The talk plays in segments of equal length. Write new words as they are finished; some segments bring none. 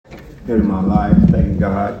in my life, thank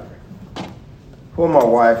God for my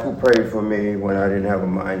wife who prayed for me when I didn't have a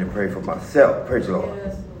mind to pray for myself. Praise the Lord.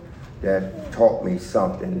 Yes. That taught me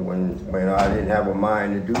something when I didn't have a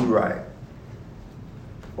mind to do right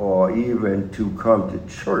or even to come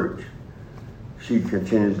to church. She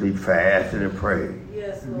continuously fasted and prayed.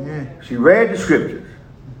 Yes, Lord. Yeah. She read the scriptures.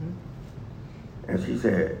 And she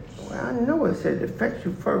said, well, I know it said the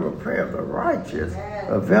effectual fervent prayer of the righteous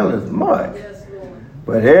availeth much. Yes, Lord.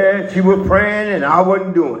 But then she was praying and I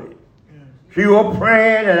wasn't doing it. She was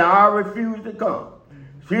praying and I refused to come.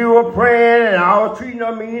 She was praying and I was treating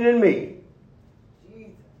her mean and me.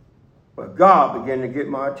 But God began to get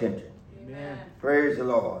my attention. Amen. Praise the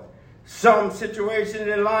Lord. Some situations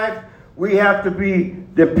in life, we have to be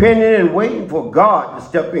dependent and waiting for God to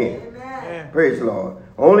step in. Amen. Praise the Lord.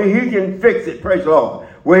 Only He can fix it. Praise the Lord.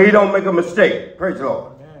 Where He don't make a mistake. Praise the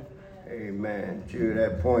Lord. Amen. To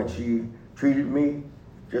that point, she treated me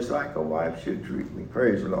just like a wife should treat me.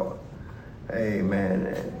 Praise the Lord. Amen.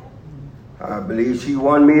 And I believe she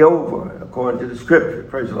won me over according to the scripture.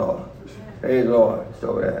 Praise the Lord. Praise the Lord.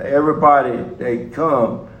 So everybody they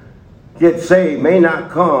come, get saved, may not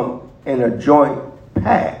come in a joint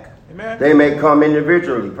pack. Amen. They may come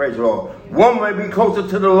individually. Praise the Lord. One may be closer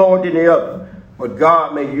to the Lord than the other. But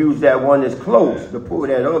God may use that one that's close to pull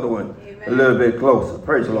that other one a little bit closer.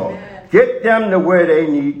 Praise the Lord. Get them to where they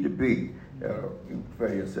need to be. You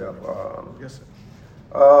pray yourself. Yes, sir.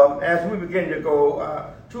 As we begin to go,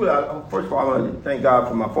 first of all, I want to thank God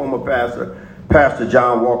for my former pastor, Pastor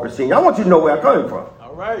John Walker Sr. I want you to know where I'm coming from.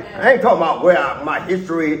 All right. I ain't talking about my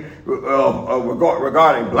history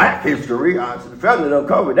regarding black history. The family don't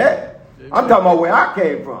cover that. I'm talking about where I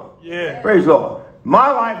came from. Yeah. Praise the Lord.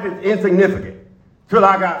 My life is insignificant till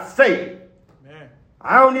I got saved. Man.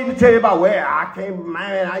 I don't need to tell you about where I came from.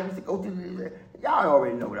 Man, I used to go to y'all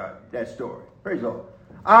already know that story. Praise the Lord.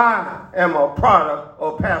 I am a product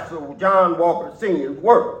of Pastor John Walker Sr.'s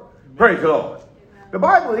work. Praise the Lord. The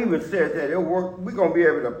Bible even says that we're going to be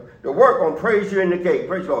able to work on praise you in the gate.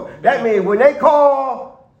 Praise the Lord. That means when they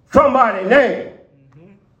call somebody's name,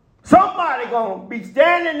 somebody going to be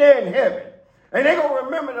standing there in heaven. And they're going to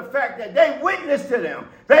remember the fact that they witnessed to them.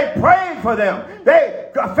 They prayed for them. They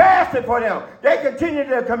fasted for them. They continued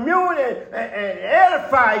to commune and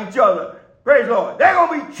edify each other. Praise the Lord. They're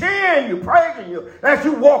going to be cheering you, praising you as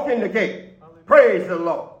you walk in the gate. Hallelujah. Praise the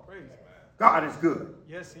Lord. Praise God is good.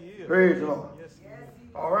 Yes, He is. Praise the Lord. Yes, He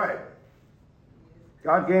is. All right.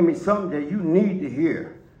 God gave me something that you need to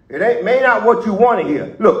hear. It may not what you want to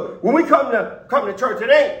hear. Look, when we come to church, it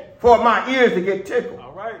ain't for my ears to get tickled.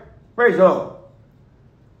 All right. Praise the Lord.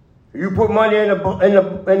 You put money in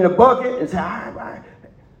the bucket and say, all right,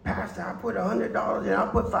 Pastor, I put $100 in, I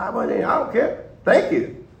put $500 in. I don't care. Thank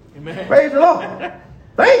you. Amen. Praise the Lord.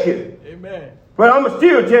 Thank you. Amen. But I'm going to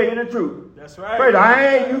still tell you the truth. That's right. Praise the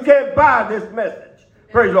Lord. You can't buy this message.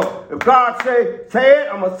 Praise the Lord. If God say it,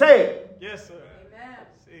 I'm going to say it. Yes, sir. Amen.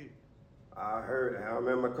 See. I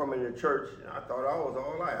remember coming to church, and I thought I was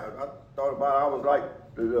all right. I thought I was like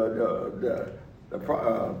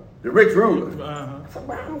the rich ruler. I said,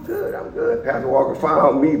 well, I'm good. Pastor Walker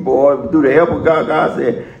found me, boy, through the help of God. God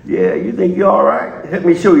said, yeah, you think you're all right? Let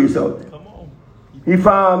me show you something. Come on. He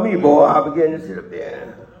found me, boy. I began to sit up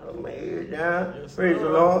there, hold my head down. Yes, Praise sir. the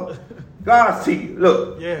Lord. God see you.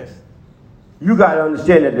 Look, Yes. you got to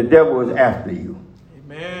understand that the devil is after you.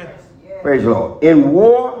 Amen. Praise the Lord. In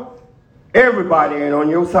war, everybody ain't on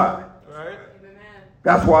your side. All right. Amen.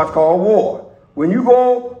 That's why it's called war. When you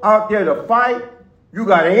go out there to fight, you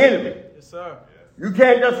got an enemy. Yes, sir. You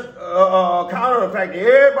can't just counter the fact that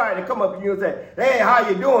everybody come up to you and say, hey, how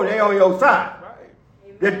you doing? They on your side.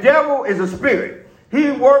 Right. The devil is a spirit.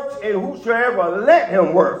 He works in whosoever let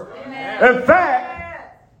him work. Amen. In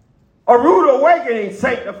fact, a rude awakening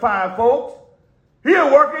sanctified folks.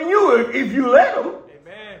 He'll work in you if you let him.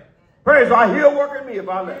 Amen. Praise God. He'll work in me if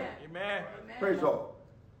I let him. Amen. Praise God.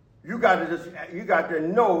 You got to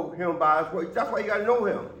know him by his works. That's why you got to know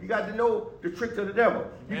him. You got to know the tricks of the devil.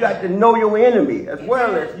 You got to know your enemy as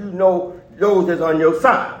well as you know those that's on your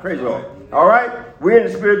side. Praise the Lord. All right? We're in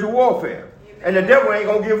the spiritual warfare. And the devil ain't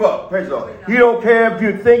going to give up. Praise the Lord. He don't care if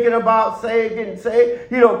you're thinking about saying, getting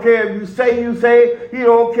saved. He don't care if you say. He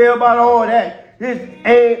don't care about all that. His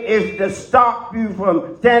aim is to stop you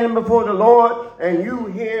from standing before the Lord and you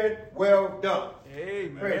hearing, well done.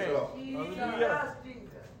 Amen. Praise the Lord. Hallelujah.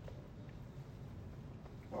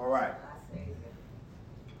 All right.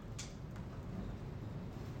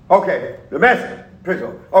 Okay, the message. Praise the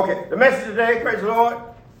Lord. Okay, the message today, praise the Lord,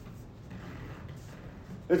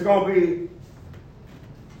 is going to be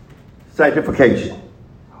sanctification.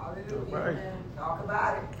 All right. Talk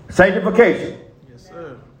about it. Sanctification. Yes,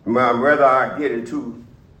 sir. Whether I get into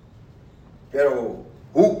that old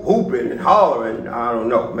hooping and hollering, I don't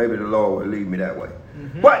know. Maybe the Lord will lead me that way.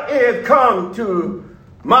 But it has come to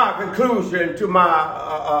my conclusion, to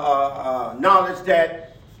my knowledge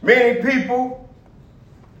that many people,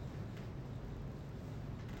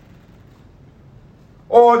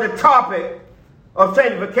 or the topic of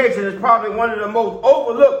sanctification is probably one of the most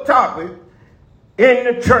overlooked topics in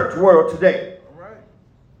the church world today. All right.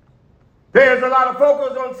 There's a lot of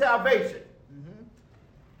focus on salvation,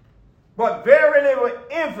 but very little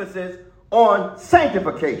emphasis on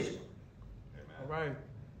sanctification. All right.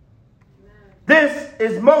 This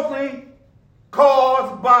is mostly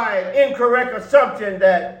caused by an incorrect assumption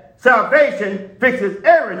that salvation fixes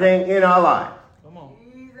everything in our lives. Come on.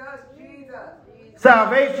 Jesus.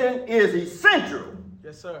 Salvation is essential,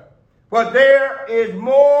 Yes, sir. but there is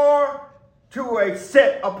more to a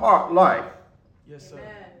set-apart life. Yes, sir.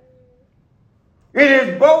 It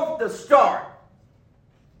is both the start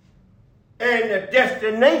and the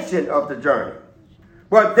destination of the journey.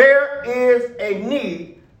 But there is a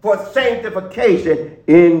need for sanctification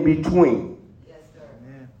in between. Yes, sir.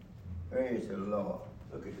 Amen. Praise the Lord.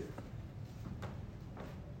 Look at this.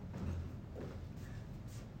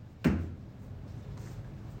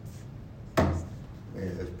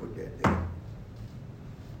 Man, let's put that there.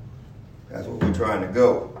 That's what we're trying to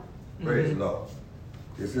go. Praise the Lord.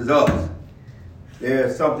 This is us.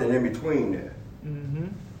 There's something in between there.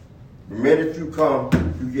 The minute you come,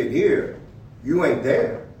 you get here, you ain't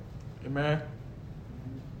there. Amen.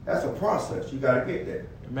 That's a process. You got to get there.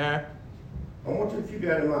 Amen. I want you to keep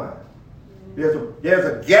that in mind. There's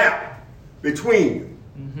a gap between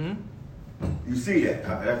you. You see that?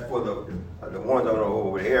 That's for the ones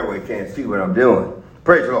over the airway can't see what I'm doing.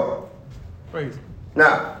 Praise the Lord. Praise.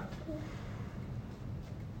 Now,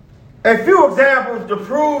 a few examples to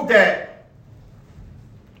prove that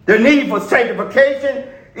the need for sanctification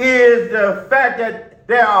is the fact that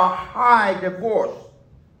there are high divorce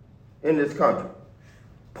in this country,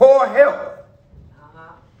 poor health,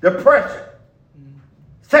 depression,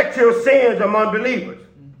 sexual sins among believers.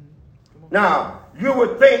 Now, you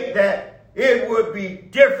would think that it would be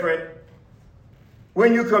different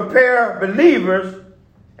when you compare believers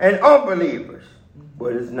and unbelievers,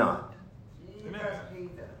 but it's not. Jesus.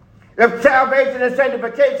 If salvation and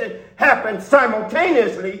sanctification happen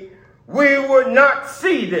simultaneously, we would not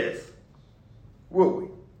see this, would we?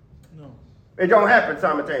 No. It don't happen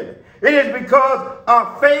simultaneously. It is because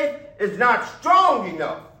our faith is not strong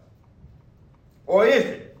enough. Or is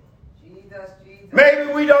it? Jesus.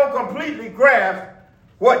 Maybe we don't completely grasp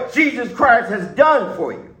what Jesus Christ has done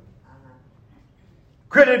for you.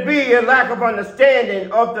 Could it be a lack of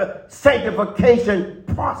understanding of the sanctification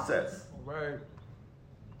process? All right.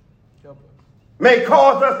 Help us. May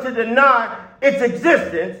cause us to deny its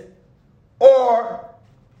existence or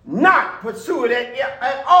not pursue it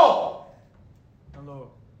at all. My Lord.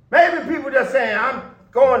 Maybe people just saying, I'm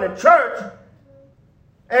going to church,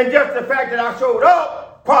 and just the fact that I showed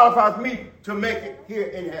up qualifies me to make it here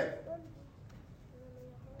in heaven.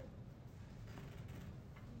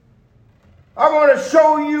 I want to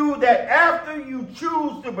show you that after you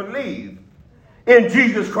choose to believe in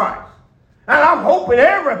Jesus Christ, and I'm hoping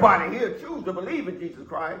everybody here choose to believe in Jesus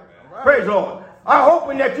Christ. Right. Praise the Lord. I'm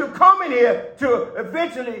hoping that you're coming here to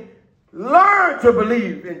eventually learn to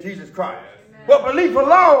believe in Jesus Christ. Amen. But belief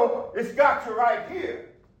alone, it's got you right here.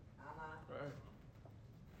 Right.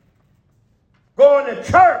 Going to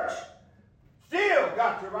church still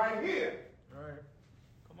got you right here. Right.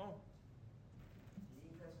 Come on.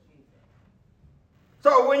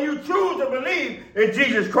 So when you choose to believe in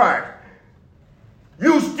Jesus Christ,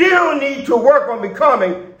 you still need to work on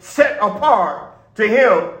becoming set apart to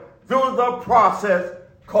Him through the process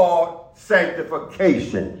called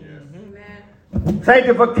sanctification. Amen.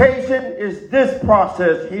 Sanctification is this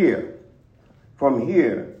process here, from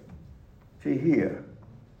here to here.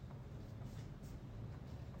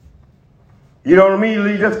 You don't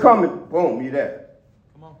immediately just come and boom, you're there.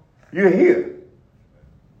 Come on. You're here.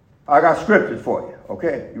 I got scriptures for you.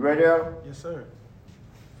 Okay, you ready, Al? Yes, sir.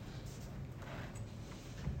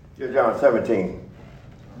 Here's John 17.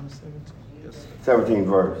 John 17. Yes, sir. 17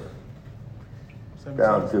 verse. 17.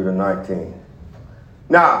 Down to the 19.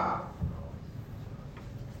 Now,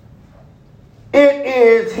 it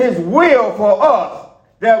is His will for us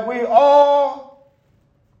that we all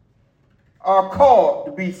are called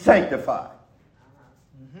to be sanctified.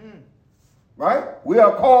 Right? We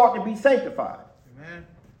are called to be sanctified. Amen.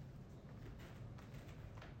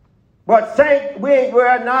 But we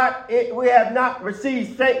have not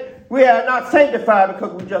received we are not sanctified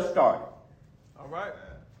because we just started. All right.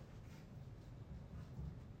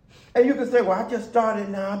 And you can say, well, I just started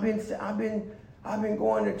now. I've been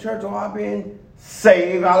going to church, or I've been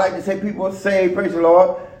saved. I like to say people are saved, praise the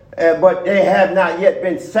Lord. But they have not yet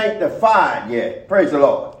been sanctified yet. Praise the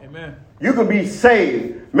Lord. Amen. You can be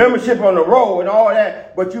saved, membership on the roll and all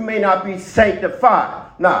that, but you may not be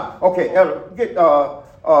sanctified. Now, okay, get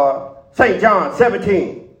St. John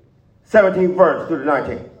 17 verse through the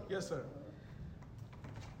 19. Yes, sir.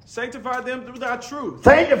 Sanctify them through thy truth.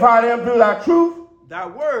 Sanctify them through thy truth. Thy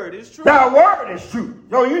word is true. Thy word is true.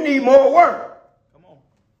 So you need more word. Come on.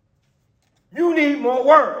 You need more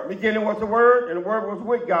word. Beginning was the word, and the word was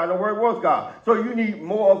with God, and the word was God. So you need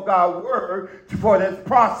more of God's word for this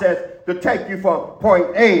process to take you from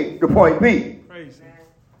point A to point B. Praise Him.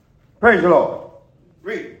 Praise the Lord.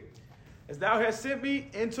 Read. As thou hast sent me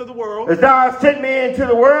into the world, As thou hast sent me into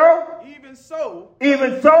the world, even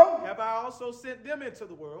so have I also sent them into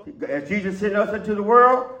the world. As Jesus sent us into the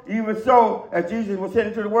world, even so, as Jesus was sent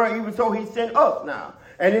into the world, even so he sent us now.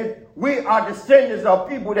 And if we are descendants of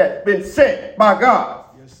people that have been sent by God.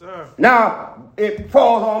 Yes, sir. Now, it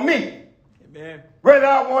falls on me. Amen. Whether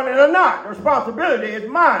I want it or not, the responsibility is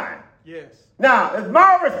mine. Yes. Now, it's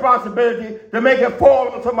my responsibility to make it fall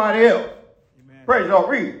on somebody else. Amen. Praise the Lord.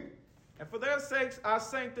 Read. And for their sakes I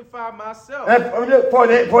sanctify myself. And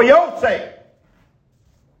for your sake.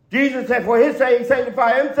 Jesus said for his sake he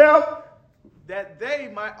sanctified himself. That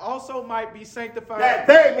they might be sanctified. That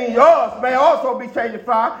they, means us, may also be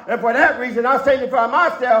sanctified. And for that reason I sanctify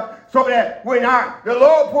myself, so that when the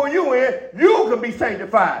Lord pull you in, you can be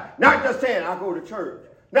sanctified. Not just saying I go to church.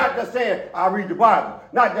 Not just saying I read the Bible.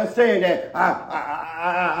 Not just saying that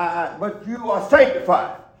but you are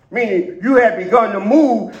sanctified. Meaning you have begun to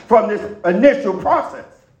move from this initial process.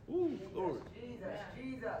 Ooh, Lord.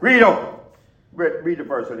 Jesus. Read on. Read the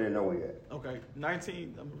verse I didn't know we had. Okay,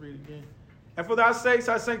 19. I'm going to read it again. And for thy sakes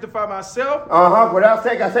I sanctify myself. For thy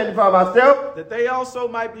sake I sanctify myself. That they also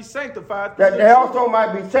might be sanctified. That they also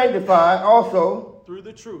might be sanctified also. Through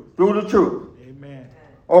the truth. Through the truth. Amen.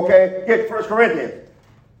 Okay, get 1 Corinthians.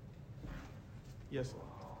 Yes, sir.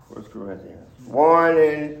 1 Corinthians 1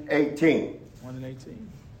 and 18. 1 and 18.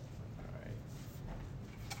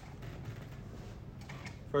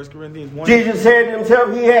 1 Corinthians 1. Jesus said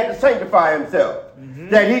himself he had to sanctify himself.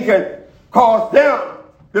 That he can cause them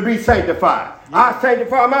to be sanctified. I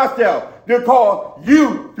sanctify myself to cause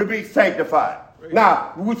you to be sanctified.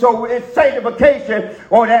 Now, so it's sanctification,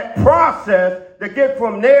 or that process to get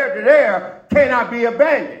from there to there cannot be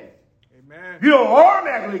abandoned. Amen. You don't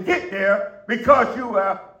automatically get there because you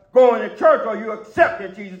are going to church or you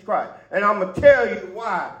accepted Jesus Christ. And I'm going to tell you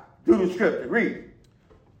why through the scripture. Read.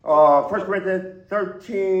 1 Corinthians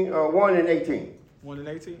 13, 1 and 18. 1 and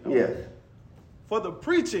 18? Okay. Yes. For the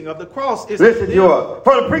preaching of the cross is Listen to yours.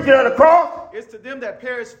 For the preaching of the cross is to them that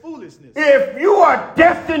perish foolishness. If you are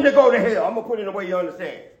destined to go to hell, I'm going to put it in a way you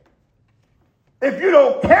understand. If you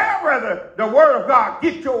don't care whether the word of God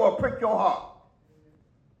gets you or prick your heart.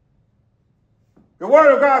 The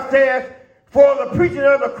word of God says, for the preaching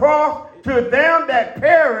of the cross to them that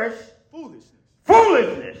perish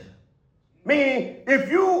foolishness. Meaning, if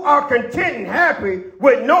you are content and happy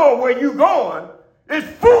with knowing where you're going, it's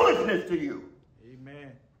foolishness to you.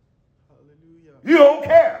 Amen. Hallelujah. You don't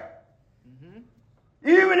care.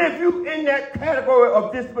 Even if you in that category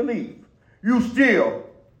of disbelief, you still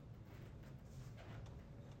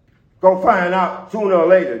gonna find out sooner or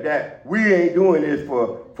later that we ain't doing this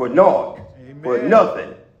for naught, for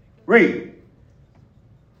nothing. Read.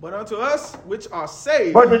 But unto us which are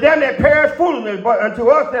saved. But to them that perish foolishness, but unto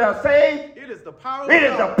us that are saved, it is the power it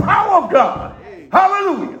is the power of God. Amen.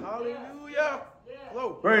 Hallelujah. Hallelujah.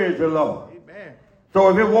 Glory. Praise the Lord. Amen. So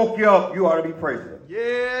if it woke you up, you ought to be praising him.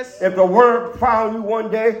 Yes. If the word found you one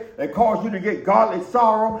day and caused you to get godly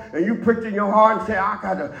sorrow, and you pricked in your heart and said, I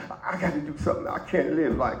gotta do something. I can't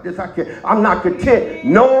live like this. I'm not content.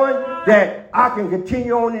 Knowing that I can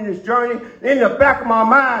continue on in this journey, in the back of my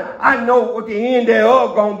mind, I know what the end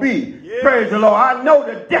thereof gonna be. Yes. Praise the Lord. I know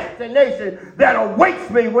the destination that awaits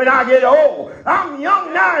me when I get old. I'm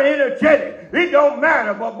young now and energetic. It don't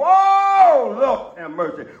matter, but oh, look and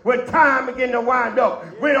mercy. When time begin to wind up,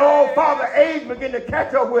 when old Father Age begin to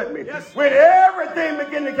catch up with me, when everything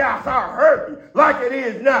begin to start hurting like it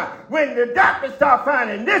is now, when the doctors start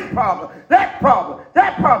finding this problem, that problem,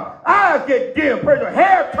 eyes get dim, praise the Lord,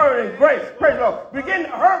 hair turning gray, praise the Lord, begin to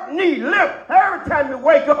hurt, knee, lip, every time you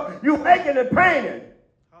wake up, you aching and paining.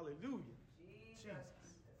 Hallelujah. Jesus.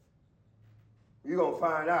 You're going to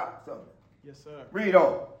find out something. Yes, sir. Read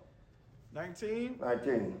on. 19.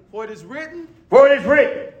 For it is written.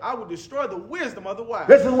 I will destroy the wisdom of the wise.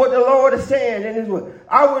 This is what the Lord is saying in his word.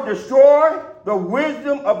 I will destroy the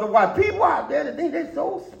wisdom of the wise. People out there that think they're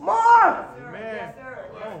so smart. Amen. Yes, sir.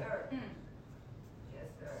 Yes, sir. Yes,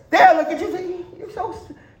 sir. They'll look at you and say, you're so,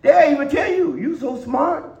 they'll even tell you, you're so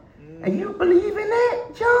smart. And you believe in that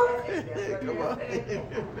junk? Come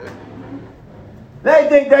on. They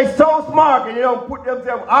think they're so smart and they don't put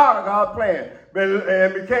themselves out of God's plan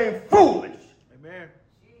and became foolish. Amen.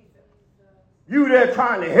 You there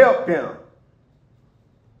trying to help them.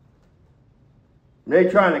 They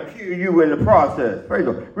trying to kill you in the process. Praise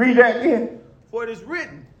the Lord. Read that again. For it is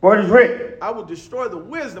written, What is written? I will destroy the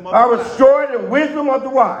wisdom of I the will wise, destroy the wisdom of the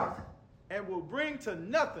wise and will bring to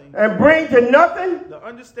nothing and bring to nothing. the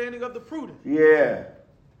understanding of the prudent. Yeah.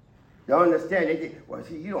 You understand? They think, well,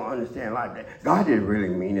 see, you don't understand like that. God didn't really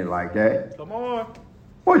mean it like that. Come on.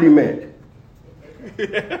 What he meant?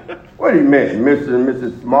 What he meant, Mr. and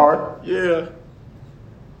Mrs. Smart? Yeah.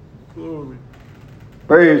 Glory.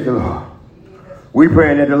 Praise the Lord. We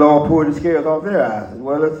praying that the Lord pull the scales off their eyes as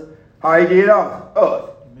well as how he did us.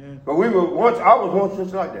 Amen. But I was once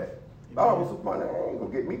just like that. God was so funny. I ain't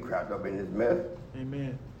gonna get me cracked up in this mess.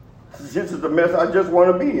 Amen. This is the mess I just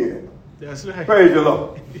want to be in. That's right. Praise the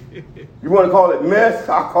Lord. You want to call it mess?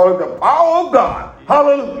 I call it the power of God.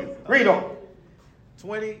 Hallelujah. Read on.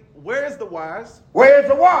 20. Where is the wise? Where's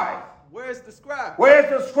the wise? Where is the scribe? Where's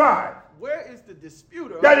the scribe? Where is the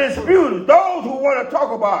disputer? The disputers, those who want to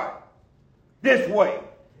talk about it this way.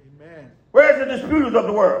 Amen. Where's the disputers of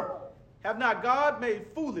the world? Have not God made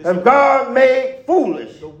foolish Has God made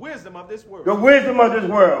foolish the wisdom of this world? the wisdom of this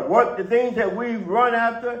world? What the things that we run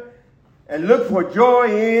after and look for joy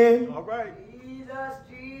in, All right. Jesus,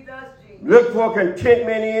 Jesus, Jesus. look for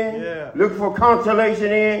contentment in, Yeah. look for consolation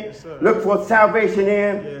in, Yes, sir. look for salvation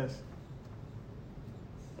in. Yes.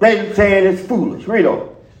 They saying it's foolish. Read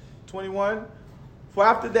on. 21. For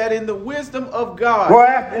after that, in the wisdom of God. Boy,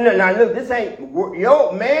 now look, this ain't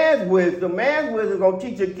man's wisdom. Man's wisdom is going to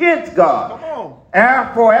teach against God. Come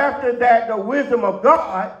on. For after that, the wisdom of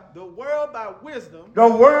God, The world by wisdom the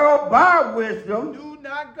world by wisdom knew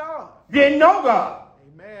not God. didn't know God.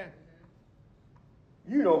 Amen.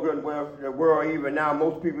 You know good well the world even now,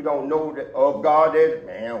 most people don't know that of God.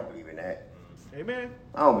 Man, I don't believe in that. Amen.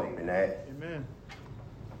 I don't believe in that. Amen.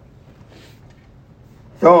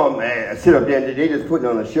 Some man sit up there and they just putting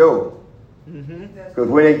on a show. Mm-hmm. Because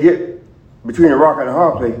when they get between the rock and the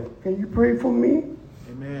hard place, can you pray for me?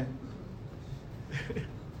 Amen.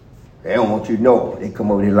 They don't want you to know. They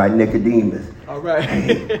come over there like Nicodemus. All right. I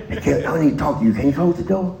need to talk to you. Can you close the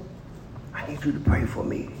door? I need you to pray for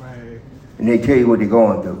me. Right. And they tell you what they're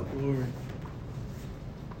going through. Glory.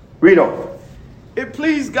 Read on. It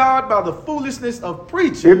pleased God by the foolishness of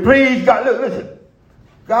preaching. It please God. Look, listen.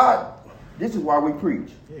 God, this is why we preach.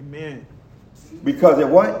 Amen. Because it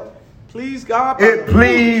what? Please God by It the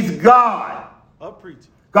pleased God. of preaching.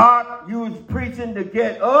 God used preaching to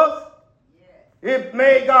get us. It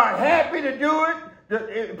made God happy to do it.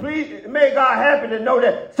 It made God happy to know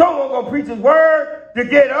that someone going to preach his word to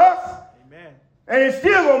get us. Amen. And it's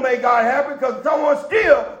still going to make God happy because someone's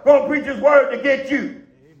still going to preach his word to get you.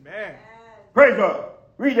 Amen. Praise God.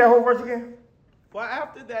 Read that whole verse again. For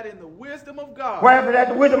after that, in the wisdom of God, What happened at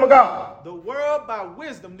the wisdom of God? the world by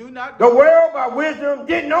wisdom knew not The God. world by wisdom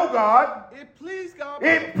didn't know God. It pleased God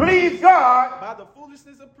It pleased God by the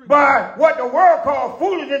foolishness of preaching. by what the world called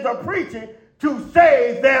foolishness of preaching to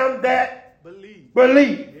save them that Believe.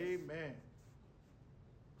 believe. Amen.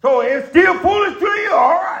 So it's still foolish to you?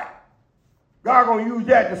 All right. God going to use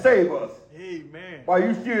that to save us Amen. while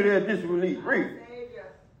you still there disbelief. Read. Savior.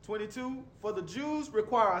 22. For the Jews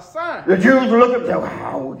require a sign, The Jews will look up and say, well,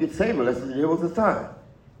 how will we get saved unless there was a sign?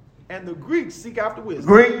 and the Greeks seek after wisdom.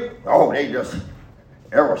 Greek, oh, they just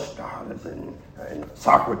Aristotle and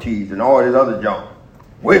Socrates and all this other junk.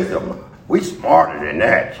 Wisdom, we smarter than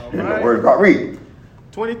that in the right. word of God. Read.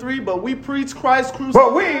 23. But we preach Christ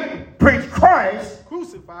But we preach Christ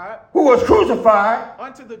crucified who was crucified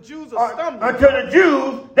unto the Jews a stumbling, unto the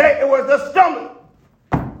Jews that it was a stumbling.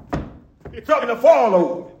 Something to fall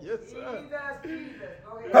over. yes, sir. Jesus, Jesus.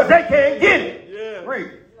 Go ahead. Because they can't get it. Yeah.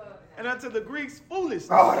 Read. And unto the Greeks foolishness.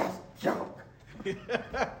 Oh, that's junk. Jesus,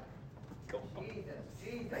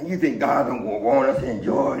 Jesus. And you think God don't want us to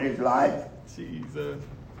enjoy this life? Jesus.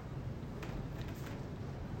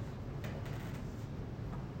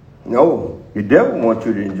 No. The devil wants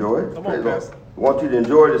you to enjoy it. Come on, Pastor. Want you to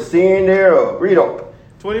enjoy the sin thereof. Read on.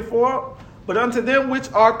 24. But unto them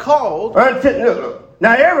which are called, Look.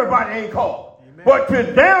 Now everybody ain't called. Amen. But to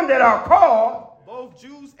them that are called, both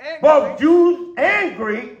Jews and both Greeks, Jews and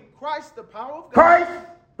Greek, Christ the power of God, Christ,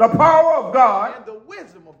 the power of God, and the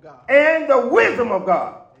wisdom of God. and the wisdom of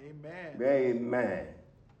God. Amen. Amen.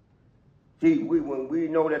 See, when we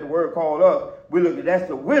know that the word called us, we look at that's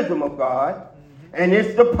the wisdom of God, and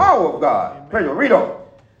it's the power of God. Praise the Lord. Read on.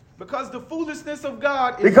 Because the foolishness of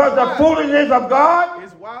God is Because the foolishness of God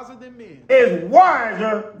is wiser than men. is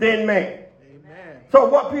wiser than man. Amen. So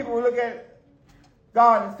what people look at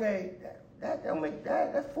God and say, that don't make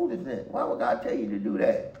that's foolishness. Why would God tell you to do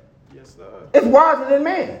that? Yes, sir. It's wiser than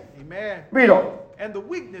man. Amen. Read on. And the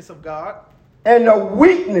weakness of God And the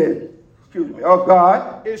weakness, of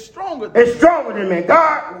God is stronger than is stronger than man.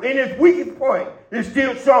 God, in his weakest point, is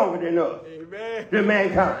still stronger than us, Amen. than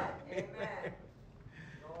mankind.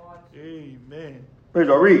 Amen. Praise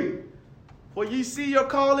the Lord. Read. For ye see your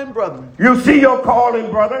calling, brethren, You see your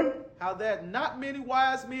calling, brother. how that not many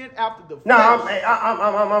wise men after the flesh. Now,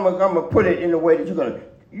 I'm going to put it in the way that you're going to.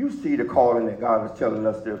 You see the calling that God is telling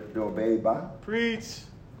us to obey by. Preach.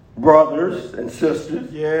 Brothers and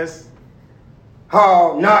sisters. Yes.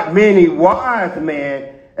 How not many wise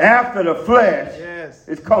men after the flesh Yes.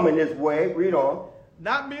 is coming this way. Read on.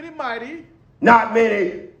 Not many mighty. Not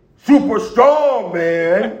many super strong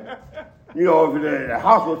men. You know, if the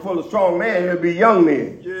house was full of strong men, it'd be young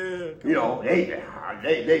men. Yeah. You know,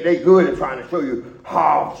 they good at trying to show you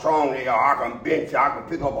how strong they are. I can bench, I can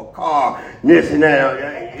pick up a car, this and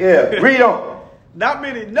that. Yeah, read on. Not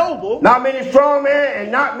many noble. Not many strong men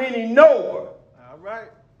and not many noble All right.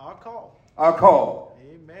 I'll call. are called.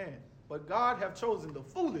 Amen. But God have chosen the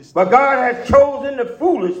foolish But God has chosen the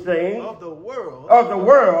foolish things of the world of the to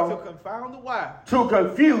world confound the wise. to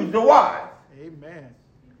confuse the wise. Amen.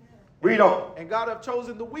 Read on. And God have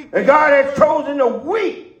chosen the weak And God has chosen the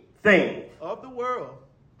weak things. of the world.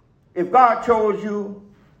 If God chose you,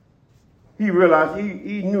 he realized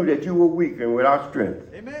he knew that you were weak and without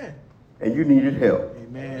strength. Amen. And you needed help.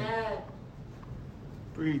 Amen.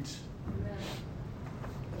 Preach.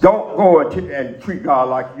 Don't go and treat God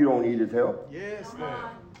like you don't need his help. Yes, Lord.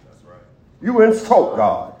 You insult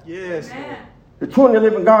God. Yes, Lord. The true and the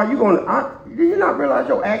living God, do you not realize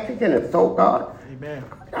your action can insult God? Amen.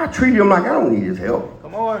 I treat him like I don't need his help.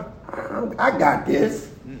 Come on. I got this.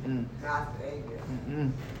 God save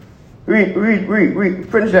you. Read.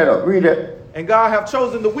 Finish that up. Read that. And God have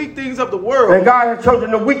chosen the weak things of the world And God has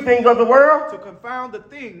chosen the weak things of the world to confound the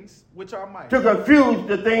things which are mighty, to confuse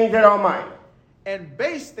the things that are mighty. and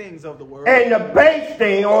base things of the world, And the base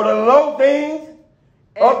thing or the low things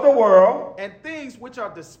of the world and things which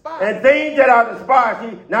are despised. and things that are despised.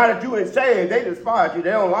 See, now that you ain't saved, they despise you.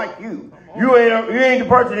 They don't like you. You ain't the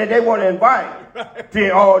person that they want to invite to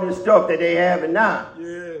all this stuff that they have now.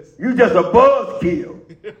 Yes. You just a buzzkill.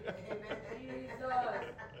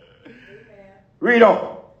 Read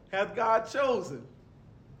on. Hath God chosen?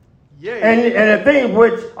 Yea. And the things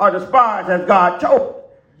which are despised has God chosen.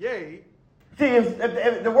 Yea. See,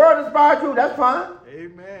 if the world despises you, that's fine.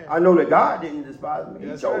 Amen. I know that God didn't despise me. He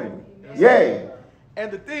That's chose right. me. That's Yay.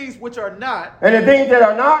 And the things which are not, And the things that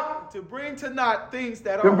are not, to bring to naught things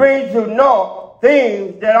that to are. bring to naught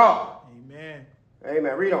things that are. Amen.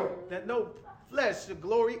 Amen. Read on. That no flesh should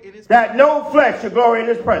glory in his That no flesh should glory in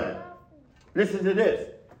his presence. Listen to this.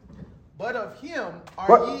 But of him are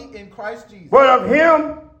But- ye in Christ Jesus, But of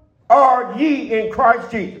him are ye in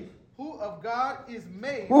Christ Jesus, who of God is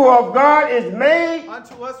made who of God is made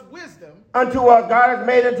unto us wisdom unto us. God has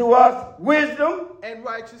made unto us wisdom and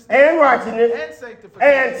righteousness and righteousness and sanctification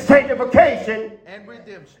and sanctification and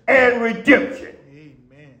redemption. and redemption.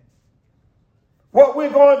 Amen. What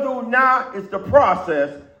we're going to do now is the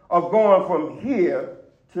process of going from here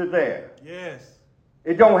to there. Yes.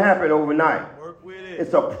 It don't happen overnight. Work with it.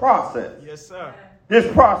 It's a process. Yes, sir.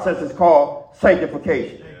 This process is called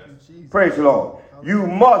sanctification. Thank you, Jesus. Praise the Lord. You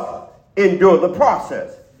must endure the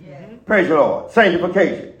process. Praise the Lord.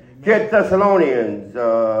 Sanctification. Get Thessalonians.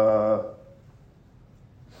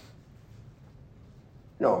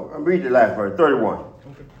 Read the last verse, 31. Okay.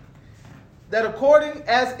 That according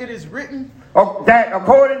as it is written, That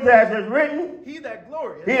according to as it's written, he that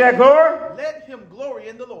glorieth, he that glory, let him glory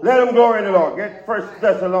in the Lord. let him glory in the Lord. Get 1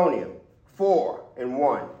 Thessalonians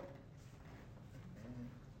 4:1.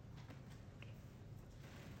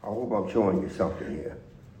 I hope I'm showing you something here.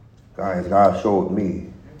 God showed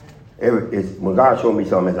me. When God showed me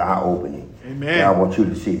something, it's eye-opening. Amen. And I want you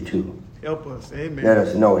to see it too. Help us. Amen. Let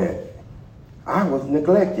us know that I was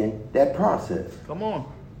neglecting that process. Come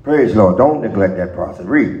on. Praise the Lord. Don't neglect that process.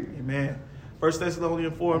 Read. Amen. 1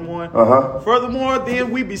 Thessalonians 4:1. Uh-huh. Furthermore, then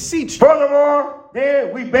we beseech you, Furthermore,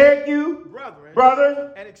 then we beg you,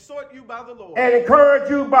 brothers, and exhort you by the Lord, and encourage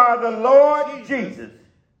you by the Lord Jesus,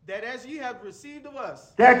 that as ye have received of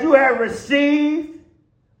us, that you have received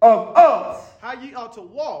of us, how ye ought to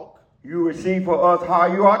walk You receive for us how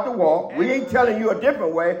you ought to walk. We ain't telling you a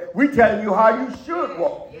different way. We telling you how you should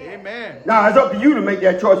walk. Amen. Now, it's up to you to make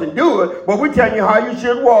that choice and do it, but we're telling you how you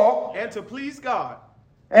should walk. And to please God.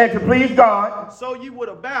 And to please God. So you would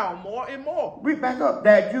abound more and more. Read back up.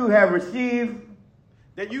 That you have received.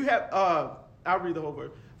 That you have, I'll read the whole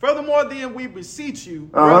word. Furthermore, then we beseech you,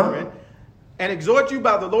 brethren, and exhort you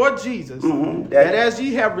by the Lord Jesus, that as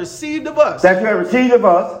ye have received of us, that you have received of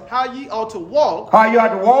us, how ye ought to walk, how you ought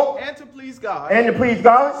to walk, and to please God, and to please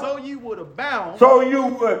God, so you would abound, so you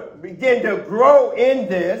would begin to grow in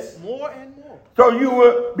this, more and more. So you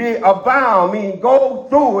would be abound, meaning go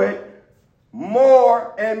through it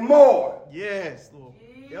more and more. Yes, Lord.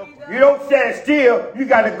 You don't stand still. You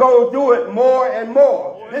got to go through it more and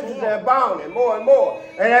more. This is the abounding, more and more.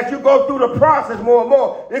 And as you go through the process more and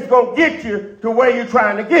more, it's going to get you to where you're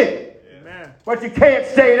trying to get. Amen. But you can't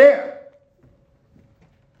stay there.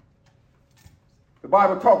 The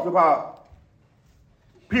Bible talks about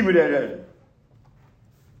people that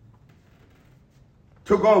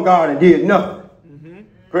took on God and did nothing.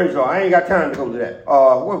 Praise God. I ain't got time to go to that.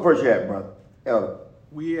 What verse you at, brother? Elder.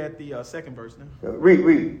 We at the second verse now.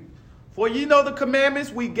 Read. For ye know the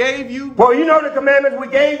commandments we gave you. For you know the commandments we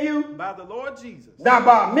gave you. By the Lord Jesus. Not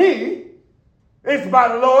by me. It's by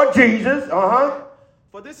the Lord Jesus.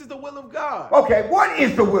 For this is the will of God. Okay, what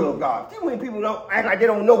is the will of God? Too many people don't act like they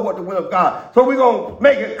don't know what the will of God. So we're going to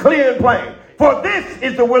make it clear and plain. For this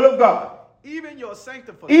is the will of God. Even your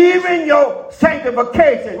sanctification. Even your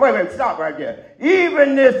sanctification. Wait, stop right there.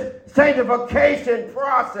 Even this sanctification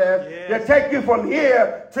process that take you from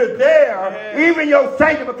here to there, even your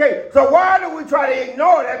sanctification. So why do we try to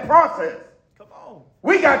ignore that process? Come on.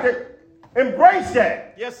 We got to embrace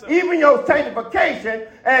that. Yes, sir. Even your sanctification,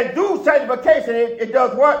 and through sanctification, it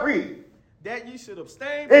does what? Read. That ye should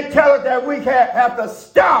abstain. It tells us that we have to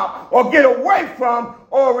stop or get away from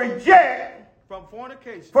or reject from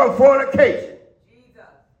fornication. Jesus.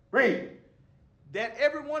 Read. That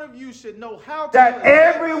every one of you should know how to. That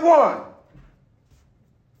everyone,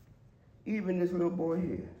 even this little boy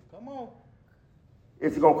here. Come on.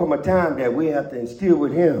 It's going to come a time that we have to instill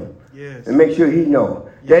with him. Yes. And make sure he knows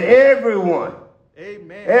that everyone,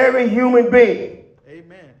 amen, every human being,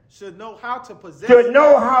 amen, should know how to possess. Should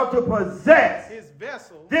know how to possess his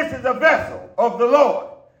vessel. This is a vessel of the Lord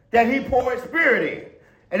that he poured his spirit in.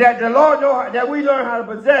 And that the Lord know that we learn how to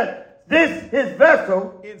possess this, his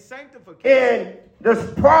vessel, in sanctification, in this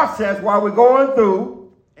process while we're going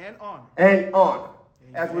through, and honor. And honor.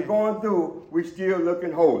 Amen. As we're going through, we're still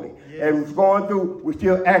looking holy. Yes. As we're going through, we're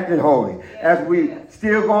still acting holy. Yes. As we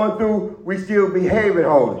still going through, we still behaving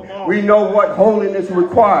holy. We know what holiness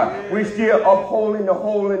requires. Yes. We're still upholding the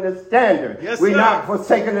holiness standard. Yes, we're not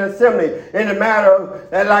forsaking the assembly in the matter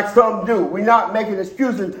that like some do. We're not making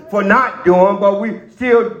excuses for not doing, but we're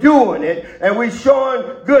still doing it. And we're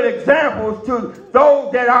showing good examples to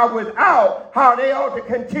those that are without how they ought to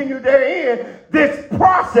continue therein this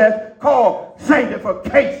process called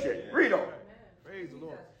sanctification. Read on. Praise the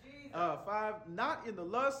Lord. 5, not in the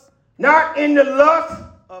lust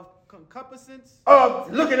of concupiscence, of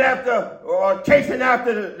looking after or chasing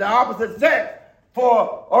after the opposite sex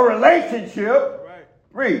for a relationship. Right.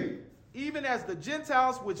 Read. Even as the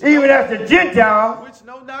Gentiles which know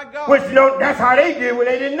not God. That's how they did when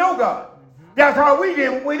they didn't know God. That's how we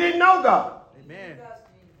did when we didn't know God. Amen.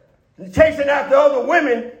 Chasing after other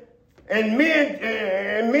women. And men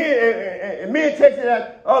chasing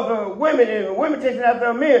after other women and women chasing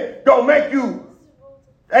after men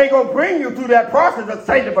ain't going to bring you through that process of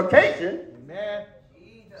sanctification. Amen.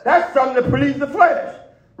 That's something to please the flesh.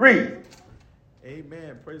 Read.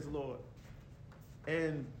 Amen. Praise the Lord.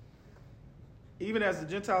 And even as the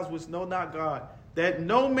Gentiles which know not God, that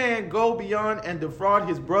no man go beyond and defraud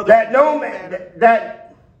his brother. That no man,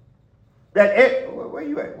 where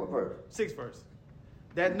you at? What verse? 6th verse.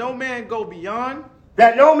 That no man go beyond.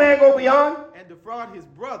 And defraud his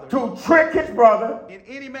brother. To trick his brother. In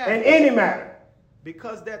any matter.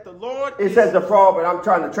 Because that the Lord. It says defraud, but I'm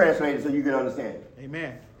trying to translate it so you can understand it.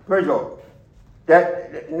 Amen. Praise the Lord.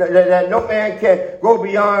 That no man can go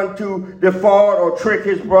beyond to defraud or trick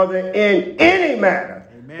his brother in any matter.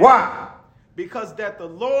 Amen. Why? Because that the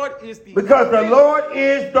Lord is the. Because the Lord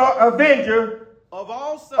is the avenger. Of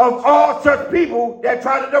all such people that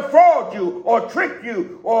try to defraud you or trick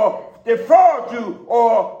you or defraud you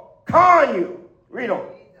or con you. Read on.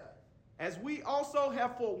 As we also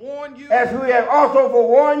have forewarned you.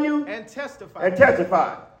 And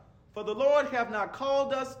testified. For the Lord hath not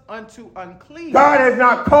called us unto uncleanness. God has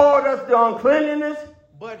not called us to uncleanliness.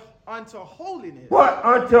 But unto holiness.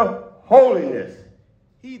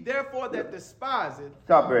 He therefore that despiseth.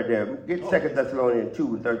 Stop right there. Get 2 Thessalonians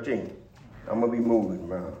 2 and 13. I'm going to be moving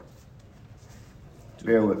around.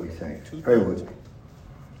 Bear with me, saints. Pray with me.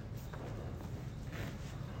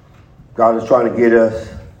 God is trying to get us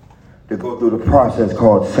to go through the process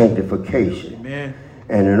called sanctification. Amen.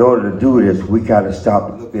 And in order to do this, we got to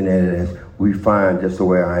stop looking at it as we find just the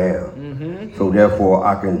way I am. Mm-hmm. So therefore,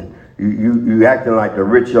 I can. You acting like the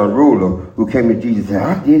rich young ruler who came to Jesus and said,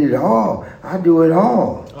 I did it all. I do it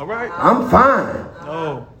all. All right. I'm fine.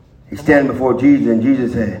 Oh. He's standing before Jesus, and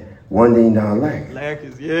Jesus said, one thing thou lack. Lack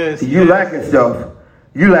is, yes. See, you lacking stuff.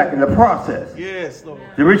 You lacking the process. Yes, Lord.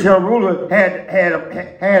 The rich young ruler had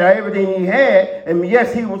everything he had, and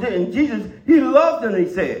yes, he was it. And Jesus, he loved them,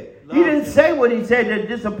 he said. He didn't say what he said that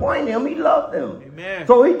disappointed him. He loved them. Amen.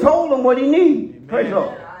 So he told them what he needed. Praise the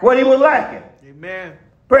Lord. What he was lacking. Amen.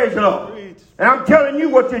 Praise the Lord. And I'm telling you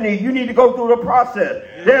what you need. You need to go through the process.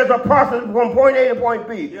 Yes. There's a process from point A to point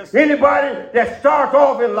B. Yes. Anybody that starts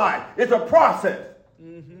off in life, it's a process.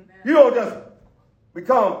 Mm-hmm. You don't just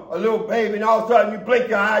become a little baby and all of a sudden you blink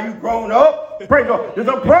your eye, you grown up. Praise the Lord. It's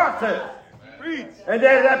a process. And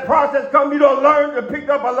then that process comes, you don't learn to pick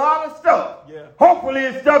up a lot of stuff. Yeah. Hopefully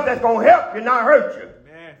it's stuff that's going to help you, not hurt you.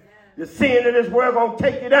 Amen. The sin of this world going to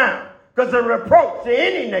take you down. Because it's a reproach to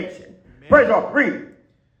any nation. Amen. Praise the Lord. Read.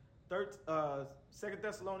 2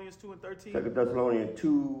 Thessalonians 2 and 13. 2 Thessalonians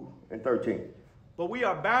 2 and 13. But we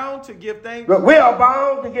are bound to give thanks. But we are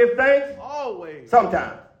bound to give thanks. Always.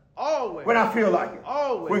 Sometimes. Always. When I feel like it.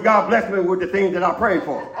 Always. When God bless me with the things that I pray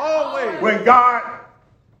for. Always. When God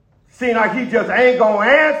seems like he just ain't going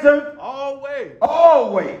to answer. Always.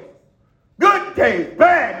 Always. Good days,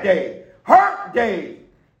 bad days, hurt days,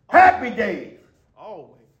 happy days.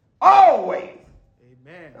 Always. Always.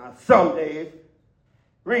 Amen. Now, some days.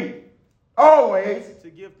 Read. Always. To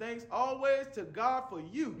give thanks always to God for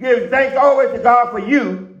you. Give thanks always to God for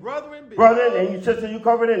you. Brethren, and you sister, you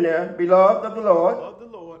covered in there. Beloved of the Lord. Of the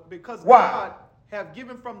Lord. Because why? God have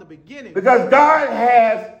given from the beginning. Because God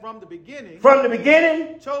has from the beginning.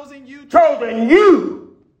 Chosen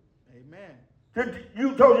you. Amen.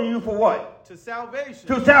 You chosen you for what? To salvation.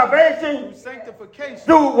 To salvation. To sanctification.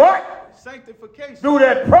 Through what? Sanctification. Through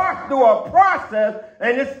a process,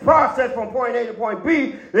 and this process from point A to point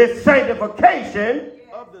B is sanctification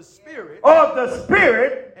of the Spirit.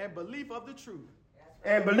 And belief of the truth.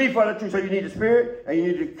 And belief of the truth. So you need the Spirit, and you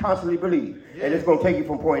need to constantly believe. Yes. And it's going to take you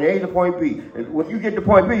from point A to point B. And when you get to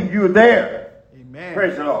point B, you're there. Amen.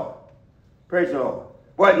 Praise the Lord. Praise the Lord.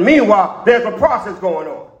 But meanwhile, there's a process going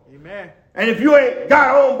on. Amen. And if you ain't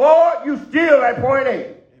got on board, you still at point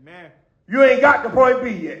A. Amen. You ain't got to point B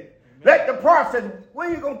yet. Amen. Let the process.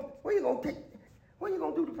 When you gonna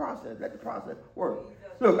do the process? Let the process work.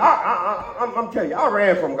 Look, I'm telling you, I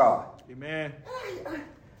ran from God. Amen.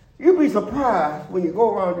 You'd be surprised when you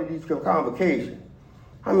go around to these convocations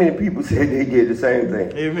how many people said they did the same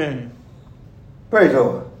thing. Amen. Praise the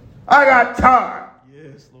Lord. I got tired.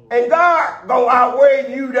 Yes, Lord. And God gonna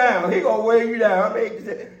outweigh you down. He gonna weigh you down. I mean,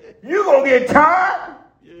 you gonna get tired.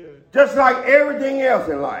 Yeah. Just like everything else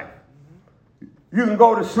in life. Mm-hmm. You can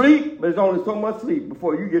go to sleep, but there's only so much sleep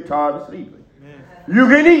before you get tired of sleeping. Amen. You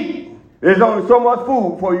can eat. There's only so much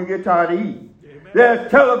food before you get tired of eating. Amen.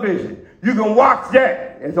 There's television. You can watch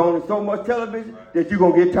that. There's only so much television that you're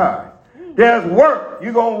going to get tired. There's work.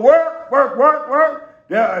 You're going to work.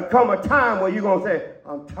 There'll come a time where you're going to say,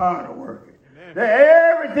 I'm tired of working.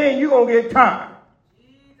 Everything you're going to get tired.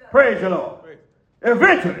 Praise the Lord.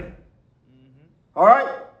 Eventually. All right?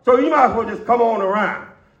 So you might as well just come on around.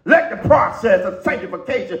 Let the process of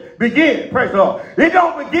sanctification begin. Praise the Lord. It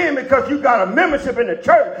don't begin because you got a membership in the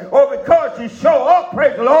church or because you show up.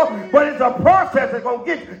 Praise the Lord. But it's a process that's going to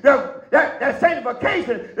get you. That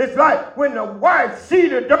sanctification is like when the wife see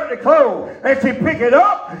the dirty clothes and she pick it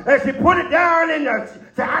up and she put it down in the,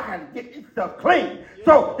 say, I got to get this stuff clean.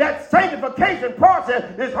 So that sanctification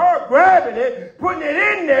process is her grabbing it, putting it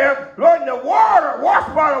in there, letting the water,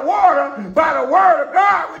 washed by the word of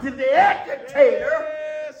God, which is the agitator.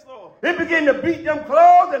 It began to beat them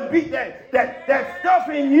clothes and beat that stuff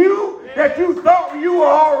in you that you thought you were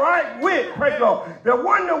all right with. Praise God. They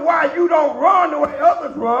wonder why you don't run the way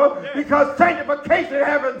others run, because sanctification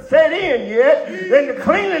haven't set in yet, and the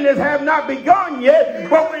cleanliness have not begun yet.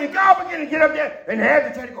 But when God begin to get up there and the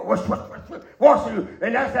agitator go, wash you,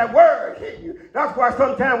 and that's that word hitting you. That's why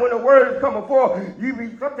sometimes when the word is coming forth,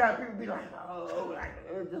 sometimes people be like, oh,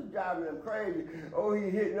 it's just driving them crazy. Oh,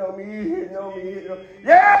 he's hitting on me, he's hitting on me.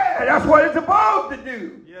 Yeah, that's what it's supposed to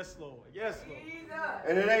do. Yes, Lord. Yes, Lord.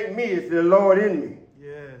 And it ain't me, it's the Lord in me.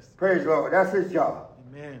 Yes. Praise the Lord. That's his job.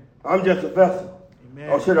 Amen. I'm just a vessel. Amen.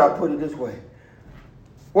 Or should I put it this way?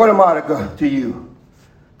 What am I to you?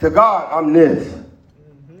 To God, I'm this.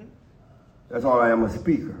 That's all I am, a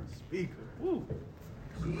speaker. Speaker. Ooh.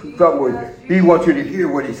 He wants you to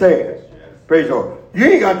hear what he's saying. Praise the Lord. You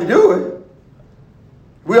ain't got to do it.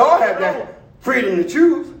 We all have that freedom to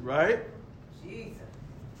choose. Right.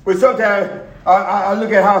 But sometimes I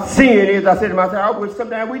look at how sin is. I say to myself, I wish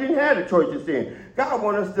sometimes we didn't have the choice of sin. God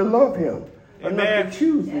wants us to love him. Amen. Enough to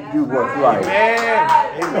choose to do what's right.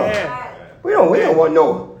 Amen. Amen. We don't want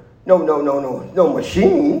no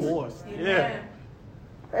machines. Yeah.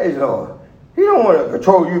 Praise the Lord. He don't want to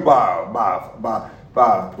control you by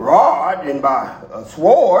rod and by a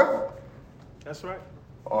sword. That's right.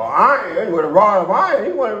 Or iron, with a rod of iron.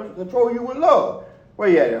 He want to control you with love. Where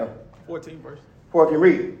you at? 14 verse. 14,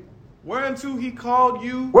 read. Whereunto he called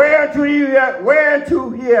you. Whereunto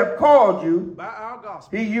he have called you. By our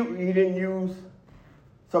gospel. He didn't use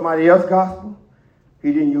somebody else's gospel.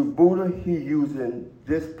 He didn't use Buddha. He using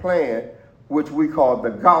this plan, which we call the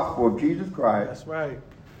gospel of Jesus Christ. That's right.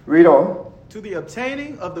 Read on. To the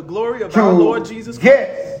obtaining of the glory of our Lord Jesus Christ.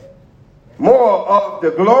 Yes. More of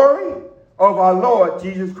the glory of our Lord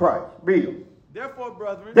Jesus Christ. Read them. Therefore,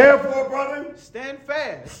 brethren. Stand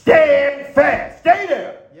fast. Stay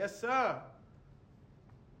there. Yes, sir.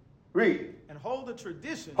 Read. And hold the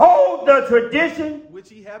tradition.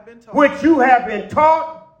 Which ye have been taught. Which you have been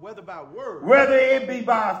taught. Whether by word. Whether it be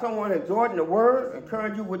by someone exhorting the word,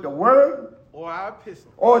 encouraging you with the word. Or our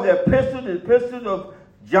epistle. Or the epistles of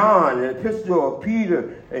John, the epistle of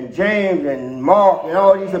Peter and James and Mark and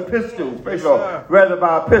all these epistles. Yes, rather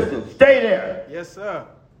by epistles. Stay there. Yes, sir.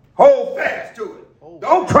 Hold fast to it.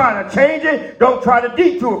 Don't try to change it. Don't try to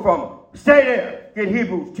detour from it. Stay there. Get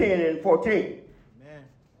Hebrews 10 and 14. Amen.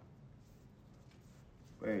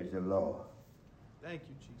 Praise the Lord. Thank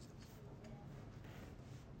you, Jesus.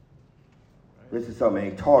 This is something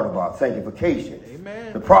ain't taught about. Sanctification.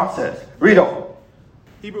 Amen. The process. Read on.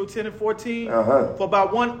 Hebrews 10 and 14. For by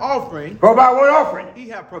one offering. He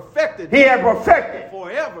have perfected.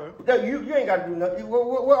 Forever. You ain't got to do nothing.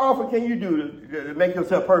 What offering can you do to make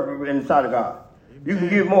yourself perfect in the sight of God? Amen. You can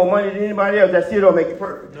give more money than anybody else. That still don't make you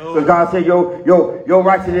perfect. No. Because God said your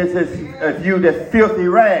righteousness is viewed as filthy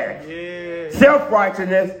rags. Yeah.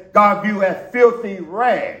 Self-righteousness, God view as filthy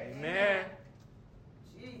rags. Amen.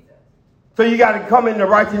 So you got to come in the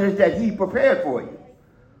righteousness that he prepared for you.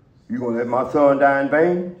 You going to let my son die in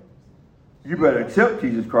vain? You better accept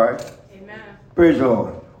Jesus Christ. Amen. Praise the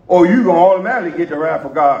Lord. Or you going to automatically get the wrath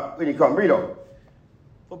of God when he come. Read on.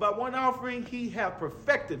 For by one offering he hath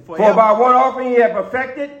perfected forever.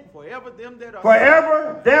 Forever them that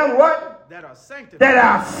are what? That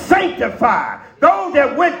are sanctified. Those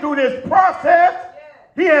that went through this process,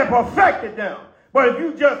 he had perfected them. But if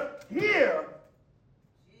you just hear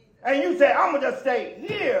and you say, I'm going to just stay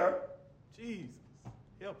here. Jesus.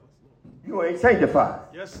 Help us, Lord. You ain't sanctified.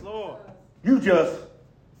 Yes, Lord. You just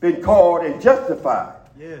been called and justified.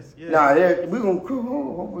 Yes. Now, we're going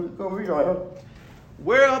to read on.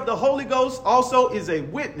 Whereof the Holy Ghost also is a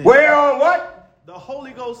witness. Whereon what? The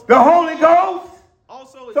Holy Ghost.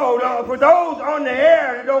 Also is for those on the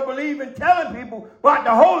air that don't believe in telling people about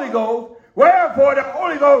the Holy Ghost, wherefore the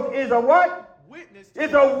Holy Ghost is a what? Witness.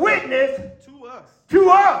 It's a witness to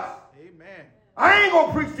us. Amen. I ain't going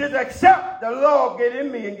to preach this except the Lord get in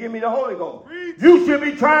me and give me the Holy Ghost. You should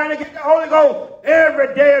be trying to get the Holy Ghost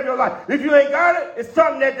every day of your life. If you ain't got it, it's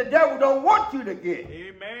something that the devil don't want you to get.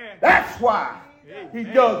 Amen. That's why he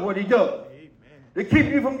does what he does. Amen. To keep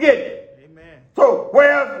you from getting it. Amen. So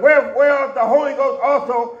where the Holy Ghost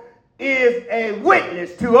also is a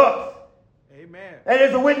witness to us. Amen. And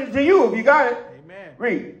it's a witness to you if you got it. Amen.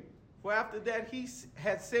 Read. For after that he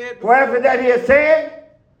had said.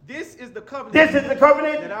 This is the covenant.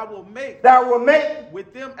 That I will make.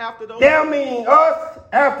 With them after those. Them meaning us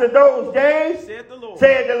after those days. Said the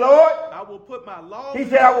Lord. I will put my laws. He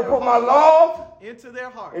said I will put my laws into their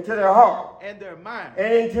heart. And their mind.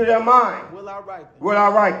 And into their mind. Will I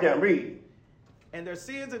write them. Read. And their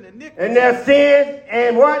sins and iniquities. And their sins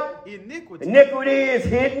and what? Iniquity. Iniquity is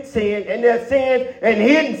hidden sin. And their sins and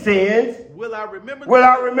hidden sins. Will I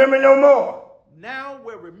remember no more. Now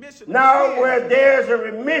where there's a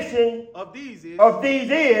remission of these is,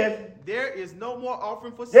 there is no more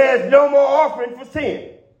offering for sin. There's no more offering for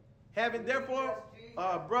sin. Having therefore,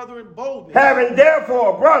 brethren,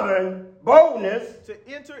 boldness. To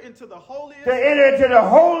enter into the holiest.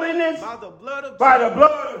 By the blood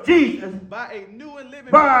of Jesus. By a new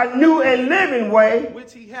and living way.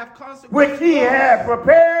 Which he hath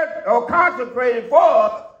prepared or consecrated for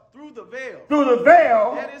us. Through the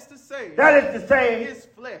veil. That is to say, his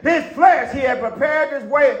flesh. He had prepared his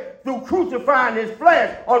way through crucifying his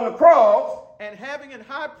flesh on the cross. And having a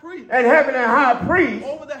high priest. And having a high priest.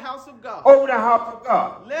 Over the house of God. Over the house of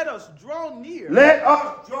God. Let us draw near. Let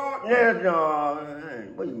us draw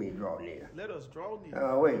near. What do you mean draw near? Let us draw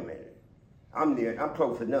near. Wait a minute. I'm near. I'm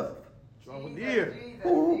close enough. Draw near.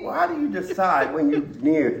 Well, how do you decide when you're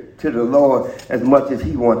near to the Lord as much as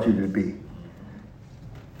he wants you to be?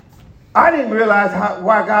 I didn't realize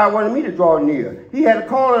why God wanted me to draw near. He had a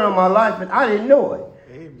calling on my life, and I didn't know it.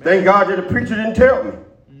 Amen. Thank God that the preacher didn't tell me.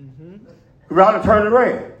 Because I'd have turned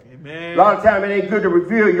around. Amen. A lot of times it ain't good to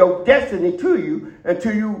reveal your destiny to you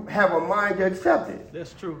until you have a mind to accept it.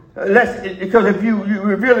 That's true. Because if you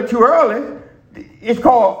reveal it too early, it's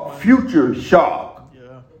called future shock.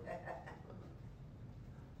 Yeah.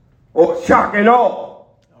 Or shock and awe. All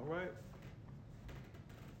right.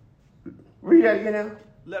 Read that again now.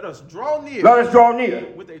 Let us draw near. Let us draw near.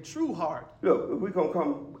 With a true heart. Look, if we're going to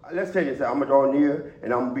come, let's say this, I'm going to draw near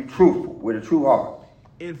and I'm going to be truthful with a true heart.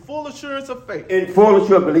 In full assurance of faith. In full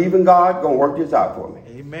assurance, believing God going to work this out for me.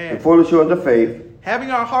 Amen. In full assurance of faith.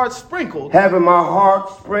 Having our hearts sprinkled. Having my heart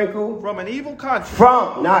sprinkled. From an evil conscience.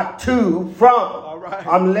 From, not to, from. All right.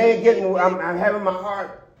 I'm having my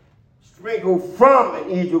heart sprinkled from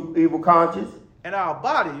an evil conscience. And our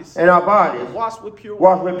bodies. Washed with pure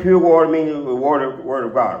water, meaning the word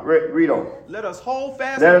of God. Read on. Let us hold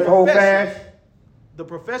fast. The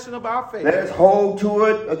profession of our faith. Let us hold to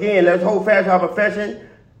it. Again, let's hold fast our profession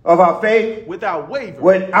of our faith. Without wavering.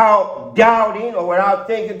 Without doubting or without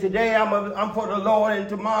thinking today I'm for the Lord and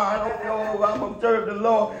tomorrow I don't know I'm going to serve the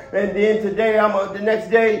Lord. And then today the next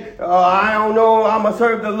day I don't know I'm going to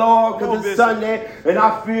serve the Lord because it's Sunday and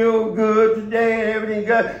I feel good today and everything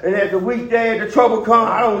good. And as the weekday the trouble comes,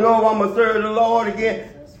 I don't know if I'm going to serve the Lord again.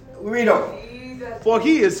 Read on. For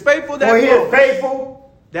he is faithful that promise. For he is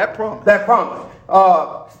faithful that promise. That promise.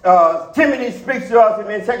 Timothy speaks to us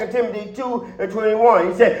in 2 Timothy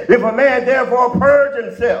 2:21. He said, if a man therefore purge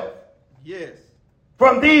himself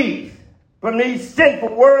from these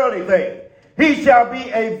sinful worldly things, he shall be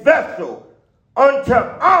a vessel unto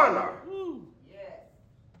honor. Yes.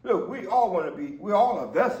 Look, we all are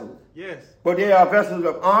vessels. Yes. But there are vessels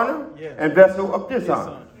of honor and vessels of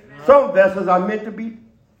dishonor. Some vessels are meant to be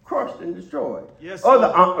crushed and destroyed. Yes,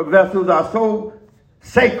 other vessels are so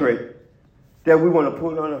sacred that we want to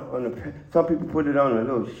put some people put it on a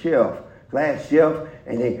little shelf, glass shelf,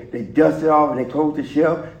 and they dust it off and they close the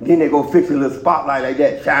shelf. And then they go fix a little spotlight like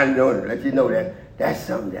that, shining on it, let you know that's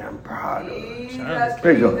something that I'm proud of.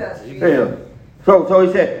 Praise God. So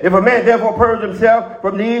he said, if a man therefore purge himself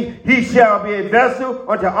from these, he shall be a vessel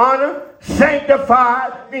unto honor,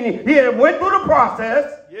 sanctified, meaning he had went through the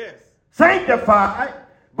process, sanctified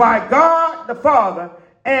by God the Father,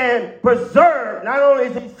 and preserved. Not only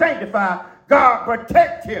is he sanctified, God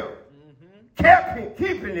protect him, kept him,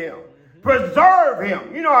 keeping him, preserve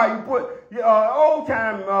him. You know how you put, old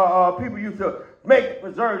time people used to make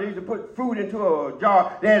preserve. They used to put food into a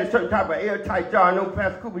jar. They had a certain type of airtight jar. I know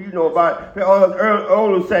Pastor Cooper, you know about it.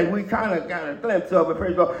 Older said we kind of got a glimpse of it,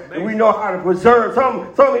 praise God. And we know how to preserve.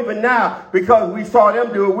 Some even now, because we saw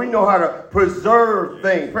them do it, we know how to preserve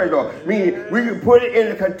things, praise God. Meaning we can put it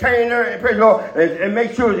in a container, and praise God, and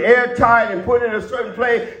make sure it's airtight and put it in a certain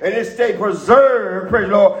place and it stay preserved, praise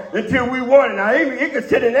God, until we want it. Now, it can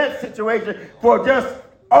sit in that situation for just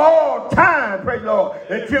all time, praise the Lord,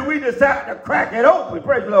 until we decide to crack it open,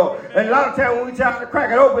 praise the Lord. And a lot of times when we decide to crack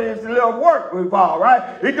it open, it's a little work involved,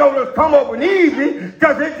 right? It don't just come open easy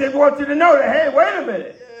because it just wants you to know that, hey, wait a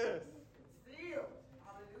minute. Yes.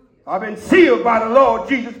 I've been sealed by the Lord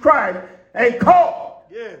Jesus Christ and called.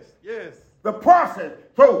 Yes. The process.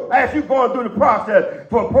 So as you're going through the process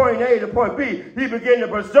from point A to point B, he begin to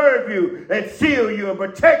preserve you and seal you and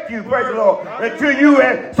protect you, praise the Lord, until you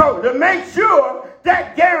and so to make sure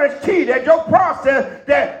that guarantee that your process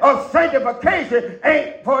of sanctification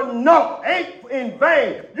ain't in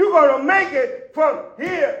vain. You're going to make it from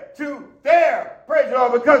here to there, praise the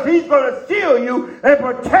Lord, because he's going to seal you and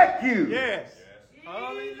protect you. Yes.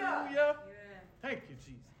 Hallelujah. Thank you,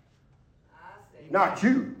 Jesus. Not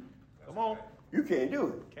you. Come on. You can't do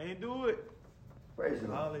it. Can't do it. Praise the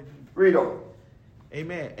Lord. Hallelujah. Read on.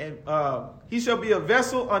 Amen. And he shall be a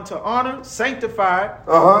vessel unto honor, sanctified,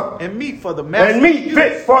 and meet for the master. And meet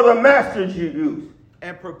fit for the master's use.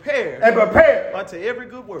 And prepared. Unto every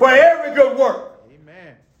good work. For every good work.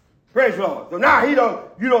 Amen. Praise the Lord. So now he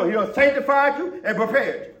don't sanctify you and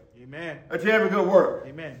prepared you. Amen. Unto every good work.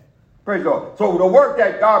 Amen. Praise God. So the work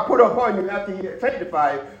that God put upon you after he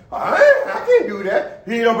sanctified I can't do that.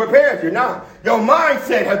 He don't prepare you. Now, your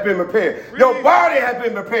mindset has been prepared. Your body has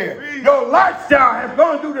been prepared. Your lifestyle has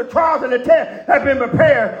gone through the trials and the tests, has been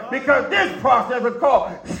prepared, because this process is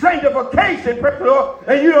called sanctification, praise the Lord,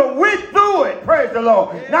 and you done went through it, praise the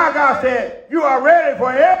Lord. Now God said, you are ready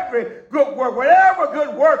for every good work. Whatever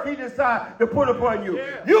good work he decides to put upon you.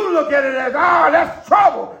 You look at it as, that's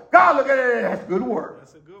trouble. God look at it as, that's good work.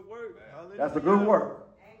 That's a good word. Hallelujah. That's a good work.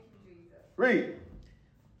 Thank you, Jesus. Read.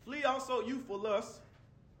 Flee also youthful lust.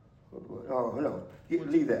 Oh, no.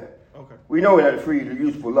 Leave that. Okay. We know that it's free to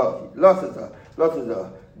useful lust. Lust is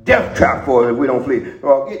a death trap for us if we don't flee.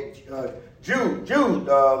 Get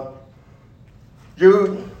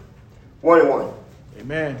Jude 1:1.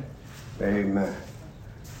 Amen. Amen.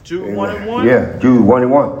 Jude Amen. 1:1. Yeah, Jude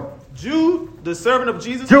 1:1. Jude, the servant of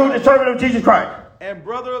Jesus Jude, Christ, the servant of Jesus Christ. and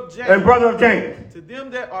brother of James. And brother of James. To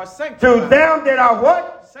them that are To sanctified. them that are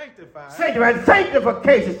what? Sanctified. Sanctified.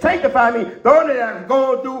 Sanctification. Sanctify means those that have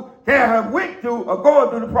gone through, that have went through, or going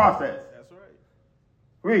through the process. That's right.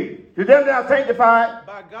 Read. To them that are sanctified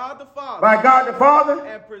By God the Father. by God the Father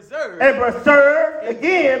And preserved. and preserved,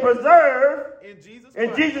 again, preserved In Jesus in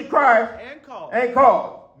Christ. Jesus Christ And called. and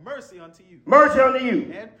called Mercy unto you. mercy unto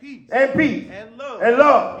you And peace. and peace And love. and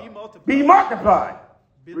love Be multiplied. be multiplied.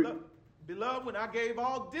 Beloved, when I gave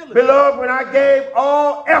all diligence. Beloved, when I gave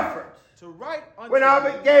all efforts, To write unto when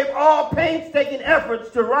I you gave all painstaking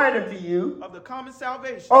efforts to write unto you of the common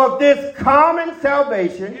salvation. of this common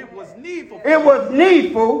salvation, It was needful it was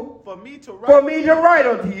needful for me to for write me to write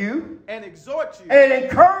unto you and exhort you and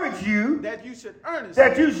encourage you that you should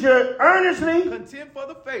that you should earnestly contend for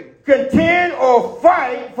the faith. contend or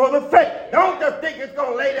fight for the faith. Don't just think it's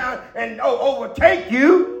going to lay down and overtake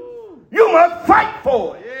you. You must fight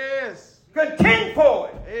for it. Yes. Contend for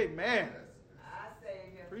it. Amen. I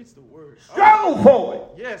Savior. Preach the word. Struggle for it.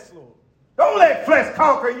 Yes, Lord. Don't let flesh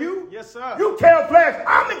conquer you. Yes, sir. You tell flesh,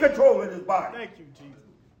 I'm in control of this body. Thank you, Jesus.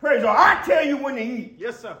 Praise God. I tell you when to eat.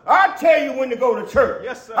 Yes, sir. I tell you when to go to church.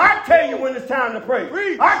 Yes, sir. I tell you when it's time to pray.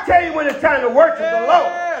 Preach. I tell you when it's time to worship the Lord.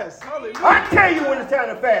 Yes. Hallelujah. I tell you when it's time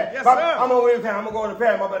to fast. Yes, I'm, sir. I'm over here saying, I'm going to go to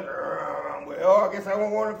fast. My brother, well, I guess I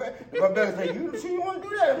won't want to fast. My brother say, you sure you want to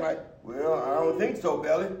do that? I'm like, well, I don't think so,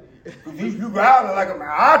 Belly. You growling like a man.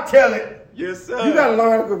 I'll tell it. Yes, sir. You got to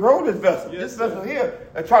learn how to control this vessel. Yes, this sir. vessel here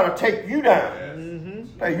is trying to take you down.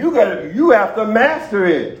 Mm-hmm. Hey, you have to master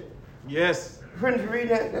it. Yes. Finish reading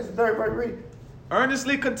that. That's the third part. Read.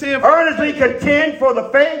 Earnestly contend. Earnestly contend for the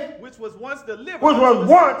faith Which was once delivered. which was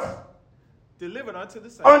once delivered unto the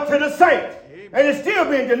saints. unto the saints. Amen. And it's still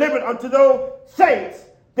being delivered unto those saints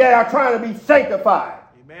that are trying to be sanctified.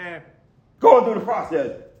 Amen. Going through the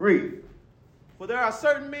process. Read. For there are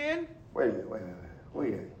certain men. Wait a minute. Wait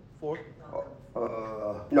a minute. 4.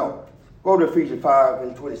 No. Go to Ephesians 5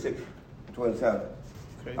 and 26, 27.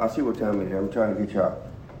 Okay. I'll see what time it is. I'm trying to get y'all.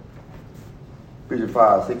 Ephesians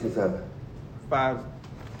 5, 6 and 7. 5,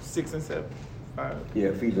 6, and 7. 5. Yeah,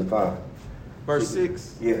 Ephesians 5. Verse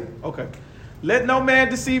 6. Yeah. Okay. Let no man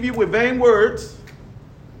deceive you with vain words.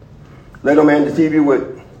 Let no man deceive you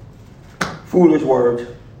with foolish words.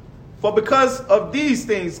 For because of these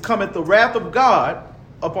things cometh the wrath of God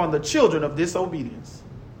upon the children of disobedience.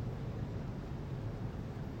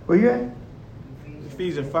 Where you at?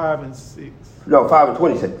 Ephesians 5 and 6. No, 5 and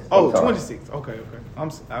 26. Oh, I'm sorry. 26. Okay.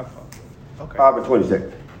 Okay. 5 and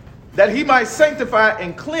 26. That he might sanctify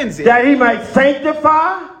and cleanse it. That he might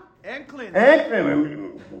sanctify And cleanse it. and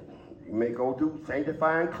cleanse. You may go through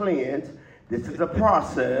sanctify and cleanse. This is a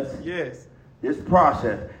process. Yes. This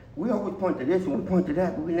process. We always point to this and we point to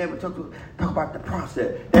that, but we never talk about the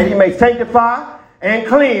process. That he may sanctify and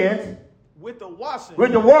cleanse With the washing.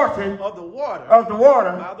 with the washing Of the water. of the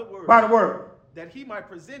water By the word. By the word. That he might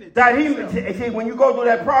present it. That to he, himself. see, when you go through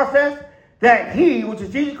that process, that he, which is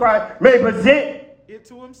Jesus Christ, may present It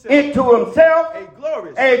to himself. it to himself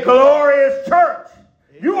A glorious. church.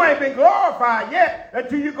 You ain't been glorified yet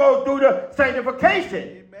until you go through the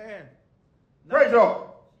sanctification. Amen. Praise the Lord.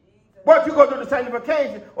 Once you go through the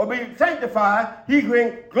sanctification or be sanctified, he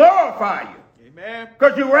can glorify you. Amen.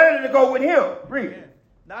 Because you're ready to go with him. Read. Amen.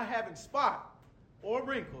 Not having spot or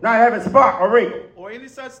wrinkle. Not having spot or wrinkle Or any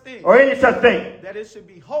such thing. or any such thing. That it should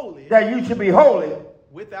be holy. That you should be holy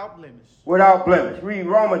Without blemish. without blemish. Read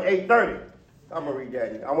Romans 8:30. I'm going to read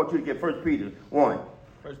that. I want you to get 1 Peter 1.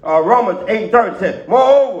 Romans 8:30 says,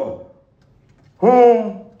 moreover,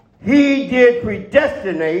 whom he did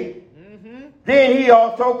predestinate, then he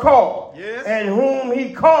also called. Yes. And whom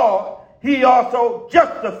he called, he also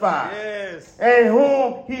justified. Yes. And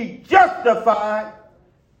whom he justified,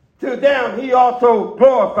 to them he also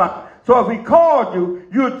glorified. So if he called you,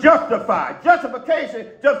 you're justified. Justification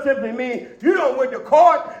just simply means you don't went to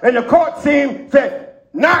court and the court said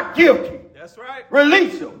not guilty. That's right.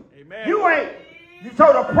 Release him. Amen. You ain't.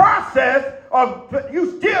 So the process of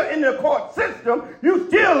you still in the court system, you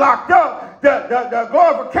still locked up. The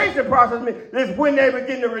glorification process is when they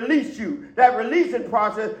begin to release you. That releasing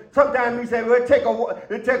process, sometimes we say, well, it take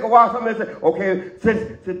a while. Somebody say, okay,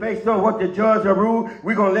 since based on what the judge has ruled,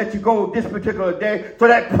 we're going to let you go this particular day. So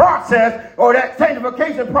that process or that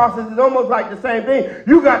sanctification process is almost like the same thing.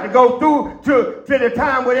 You got to go through to the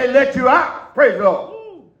time where they let you out. Praise the Lord.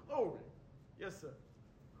 Ooh, glory. Yes, sir.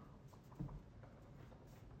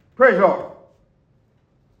 Praise the Lord.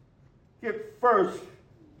 Get first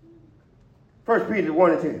Peter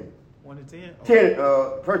 1 and 10. 1 and 10? Okay.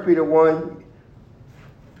 1 Peter 1.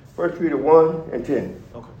 1 Peter 1 and 10.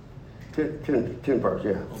 Okay. 10 verse,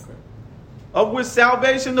 yeah. Okay. Of which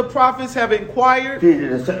salvation the prophets have inquired.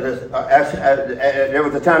 There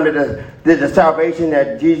was a time that the salvation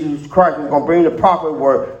that Jesus Christ was going to bring. The prophets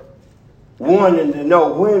were wanting to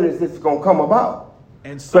know when is this going to come about.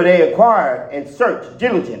 And so they inquired and searched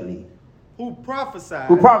diligently. Who prophesied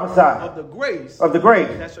of the grace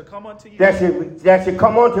that shall come unto you. That should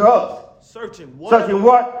come unto us. Searching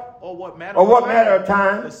what? Or what matter of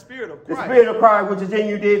time. The Spirit of Christ. The Spirit of Christ which is in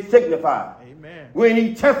you did signify. Amen. When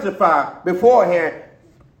he testified beforehand.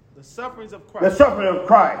 The sufferings of Christ. The suffering of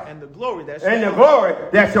Christ. And the glory that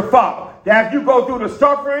shall follow. That if you go through the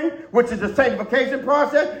suffering, which is the sanctification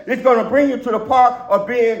process, it's going to bring you to the part of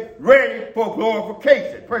being ready for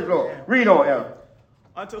glorification. Praise the Lord. Read on, Ellen.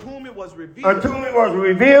 Unto whom it was revealed.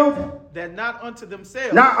 That not unto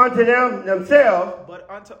themselves. But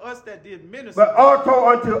unto us that did minister. But also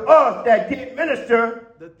unto us that did minister.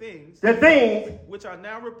 The things. Which are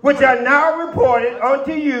now reported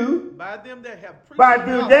unto you. By them that have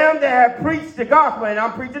preached the gospel. And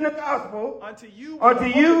I'm preaching the gospel. Unto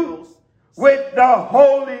you. With the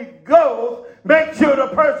Holy Ghost. Make sure the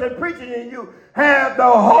person preaching in you have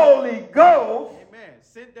the Holy Ghost.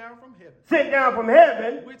 Sent down from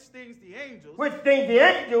heaven. Which things the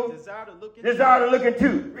angels desire to look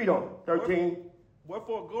into. Read on. 13.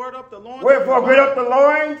 Wherefore gird up the loins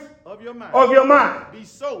of your mind. Be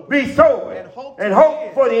sober. And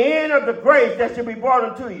hope for the end of the grace that shall be brought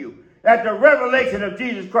unto you. At the revelation of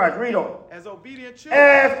Jesus Christ. Read on. As obedient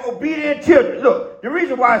children. Look, the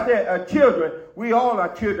reason why I said children, we all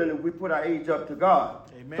are children if we put our age up to God.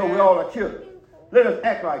 Amen. So we all are children. Let us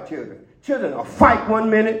act like children. Children will fight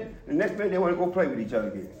one minute, the next minute they want to go play with each other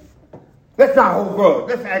again. Let's not hold grudge.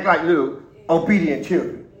 Let's act like little obedient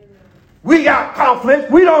children. We got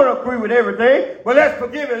conflict. We don't agree with everything, but let's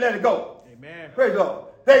forgive and let it go. Amen. Praise God.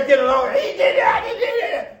 They get along. He did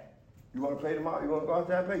that. You want to play tomorrow? You want to go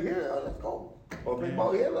outside and play? Yeah, let's go. Want to play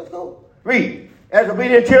ball? Yeah, let's go. Read. As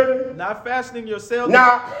obedient children. Not fashioning yourselves.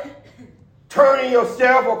 Not turning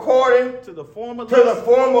yourself according to the former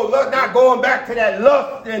lust, not going back to that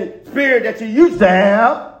lust and spirit that you used to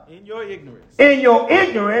have. In your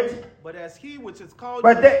ignorance. But as he which has called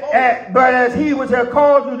you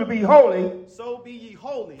to be holy. So be ye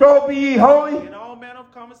holy. In all manner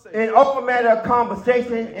of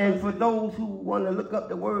conversation. And for those who want to look up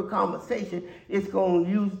the word conversation, it's going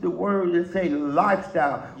to use the word and say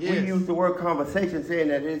lifestyle. Yes. We use the word conversation saying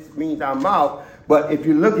that it means our mouth. But if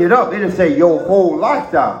you look it up, it'll say your whole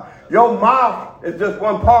lifestyle. Your mouth is just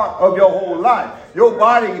one part of your whole life. Your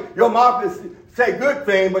mouth is say good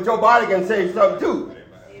things, but your body can say something too.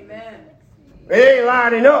 Amen. It ain't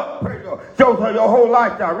lining up. Shows her your whole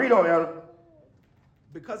lifestyle. Read on, Elder.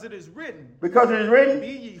 Because it is written. Be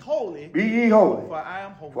ye holy. For I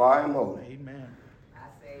am holy. Amen.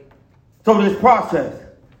 So this process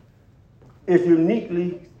is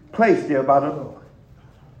uniquely placed there by the Lord.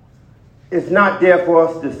 It's not there for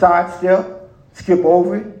us to sidestep, skip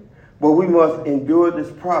over it, but we must endure this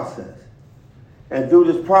process. And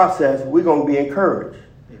through this process, we're going to be encouraged.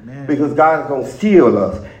 Amen. Because God is going to seal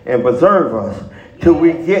us and preserve us till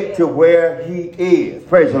we get to where he is.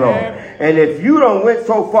 Praise the Lord. And if you don't went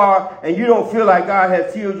so far and you don't feel like God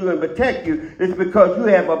has sealed you and protect you, it's because you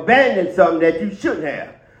have abandoned something that you shouldn't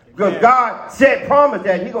have. Because God said, promised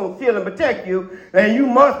that he's going to seal and protect you, and you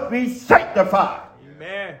must be sanctified.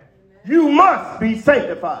 Amen. You must be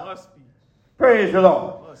sanctified. Praise the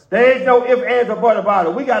Lord. There is no ifs, ands, or buts about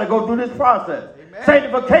it. We got to go through this process. Amen.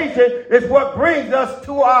 Sanctification is what brings us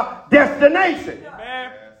to our destination.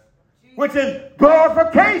 Amen. Which is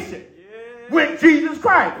glorification with Jesus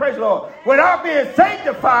Christ. Praise the Lord. Without being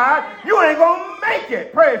sanctified, you ain't going to make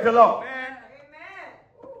it. Praise the Lord. Amen.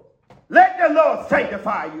 Let the Lord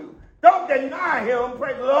sanctify you. Don't deny him.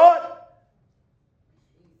 Praise the Lord.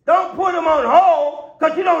 Don't put them on hold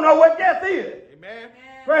because you don't know what death is. Amen.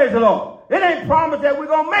 Praise the Lord. It ain't promised that we're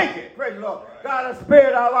going to make it. Praise the Lord. God has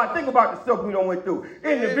spared our life. Think about the stuff we done went through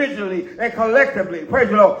individually and collectively. Praise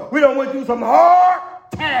the Lord. We done went through some hard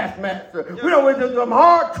taskmaster. We done went through some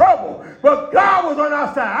hard trouble. But God was on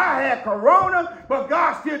our side. I had corona, but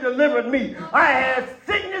God still delivered me. I had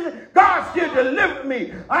sickness. God still delivered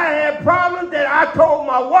me. I had problems that I told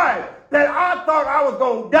my wife that I thought I was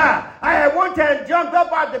going to die. I had one time jumped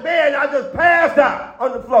up out the bed and I just passed out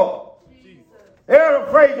on the floor.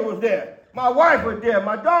 Elder Fraser was there. My wife was there.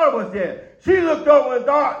 My daughter was there. She looked over and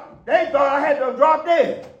they thought I had to drop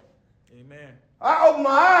dead. Amen. I opened my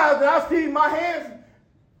eyes and I see my hands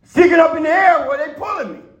sticking up in the air where they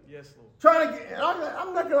pulling me. Yes, Lord. Trying to get, and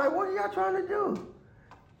I'm looking like, what are y'all trying to do?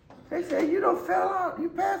 They said, you done fell out. You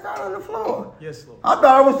passed out on the floor. Yes, Lord. I thought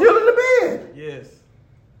I was still in the bed. Yes.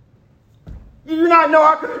 You do not know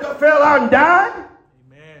I could have just fell out and died?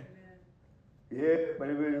 Amen. Yeah, but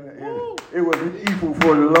it was needful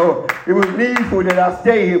for the Lord. It was needful that I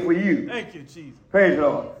stay here for you. Thank you, Jesus. Praise the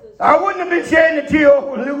Lord. I wouldn't have been shedding a tear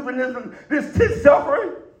over losing this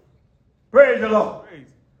suffering. Praise the Lord. Praise.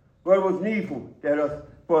 But it was needful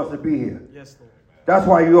for us to be here. Yes, Lord. That's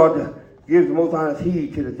why you ought to give the most honest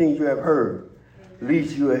heed to the things you have heard.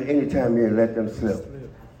 Least you at any time here let them slip.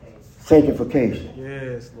 Sanctification.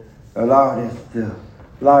 Yes, Lord.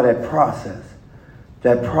 Allow that process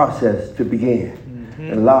to begin.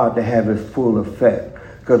 And allow it to have its full effect.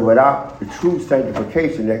 Because without the true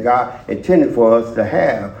sanctification that God intended for us to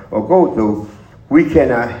have or go through, we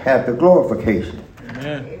cannot have the glorification.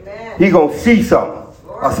 Amen. He gonna see something,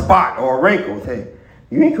 a spot or a wrinkle. Say,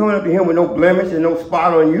 you ain't coming up to him with no blemish and no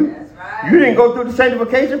spot on you. Right. You didn't go through the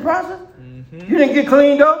sanctification process. You didn't get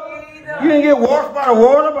cleaned up. You didn't get washed by the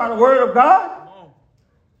water, by the word of God.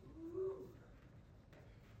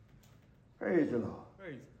 Praise the Lord.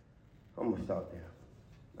 Praise. I'm going to stop there.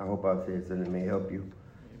 I hope I said something that may help you.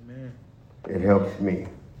 Amen. It helps me.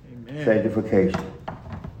 Amen. Sanctification.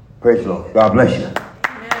 Praise the Lord. God bless you.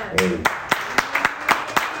 Amen. Amen.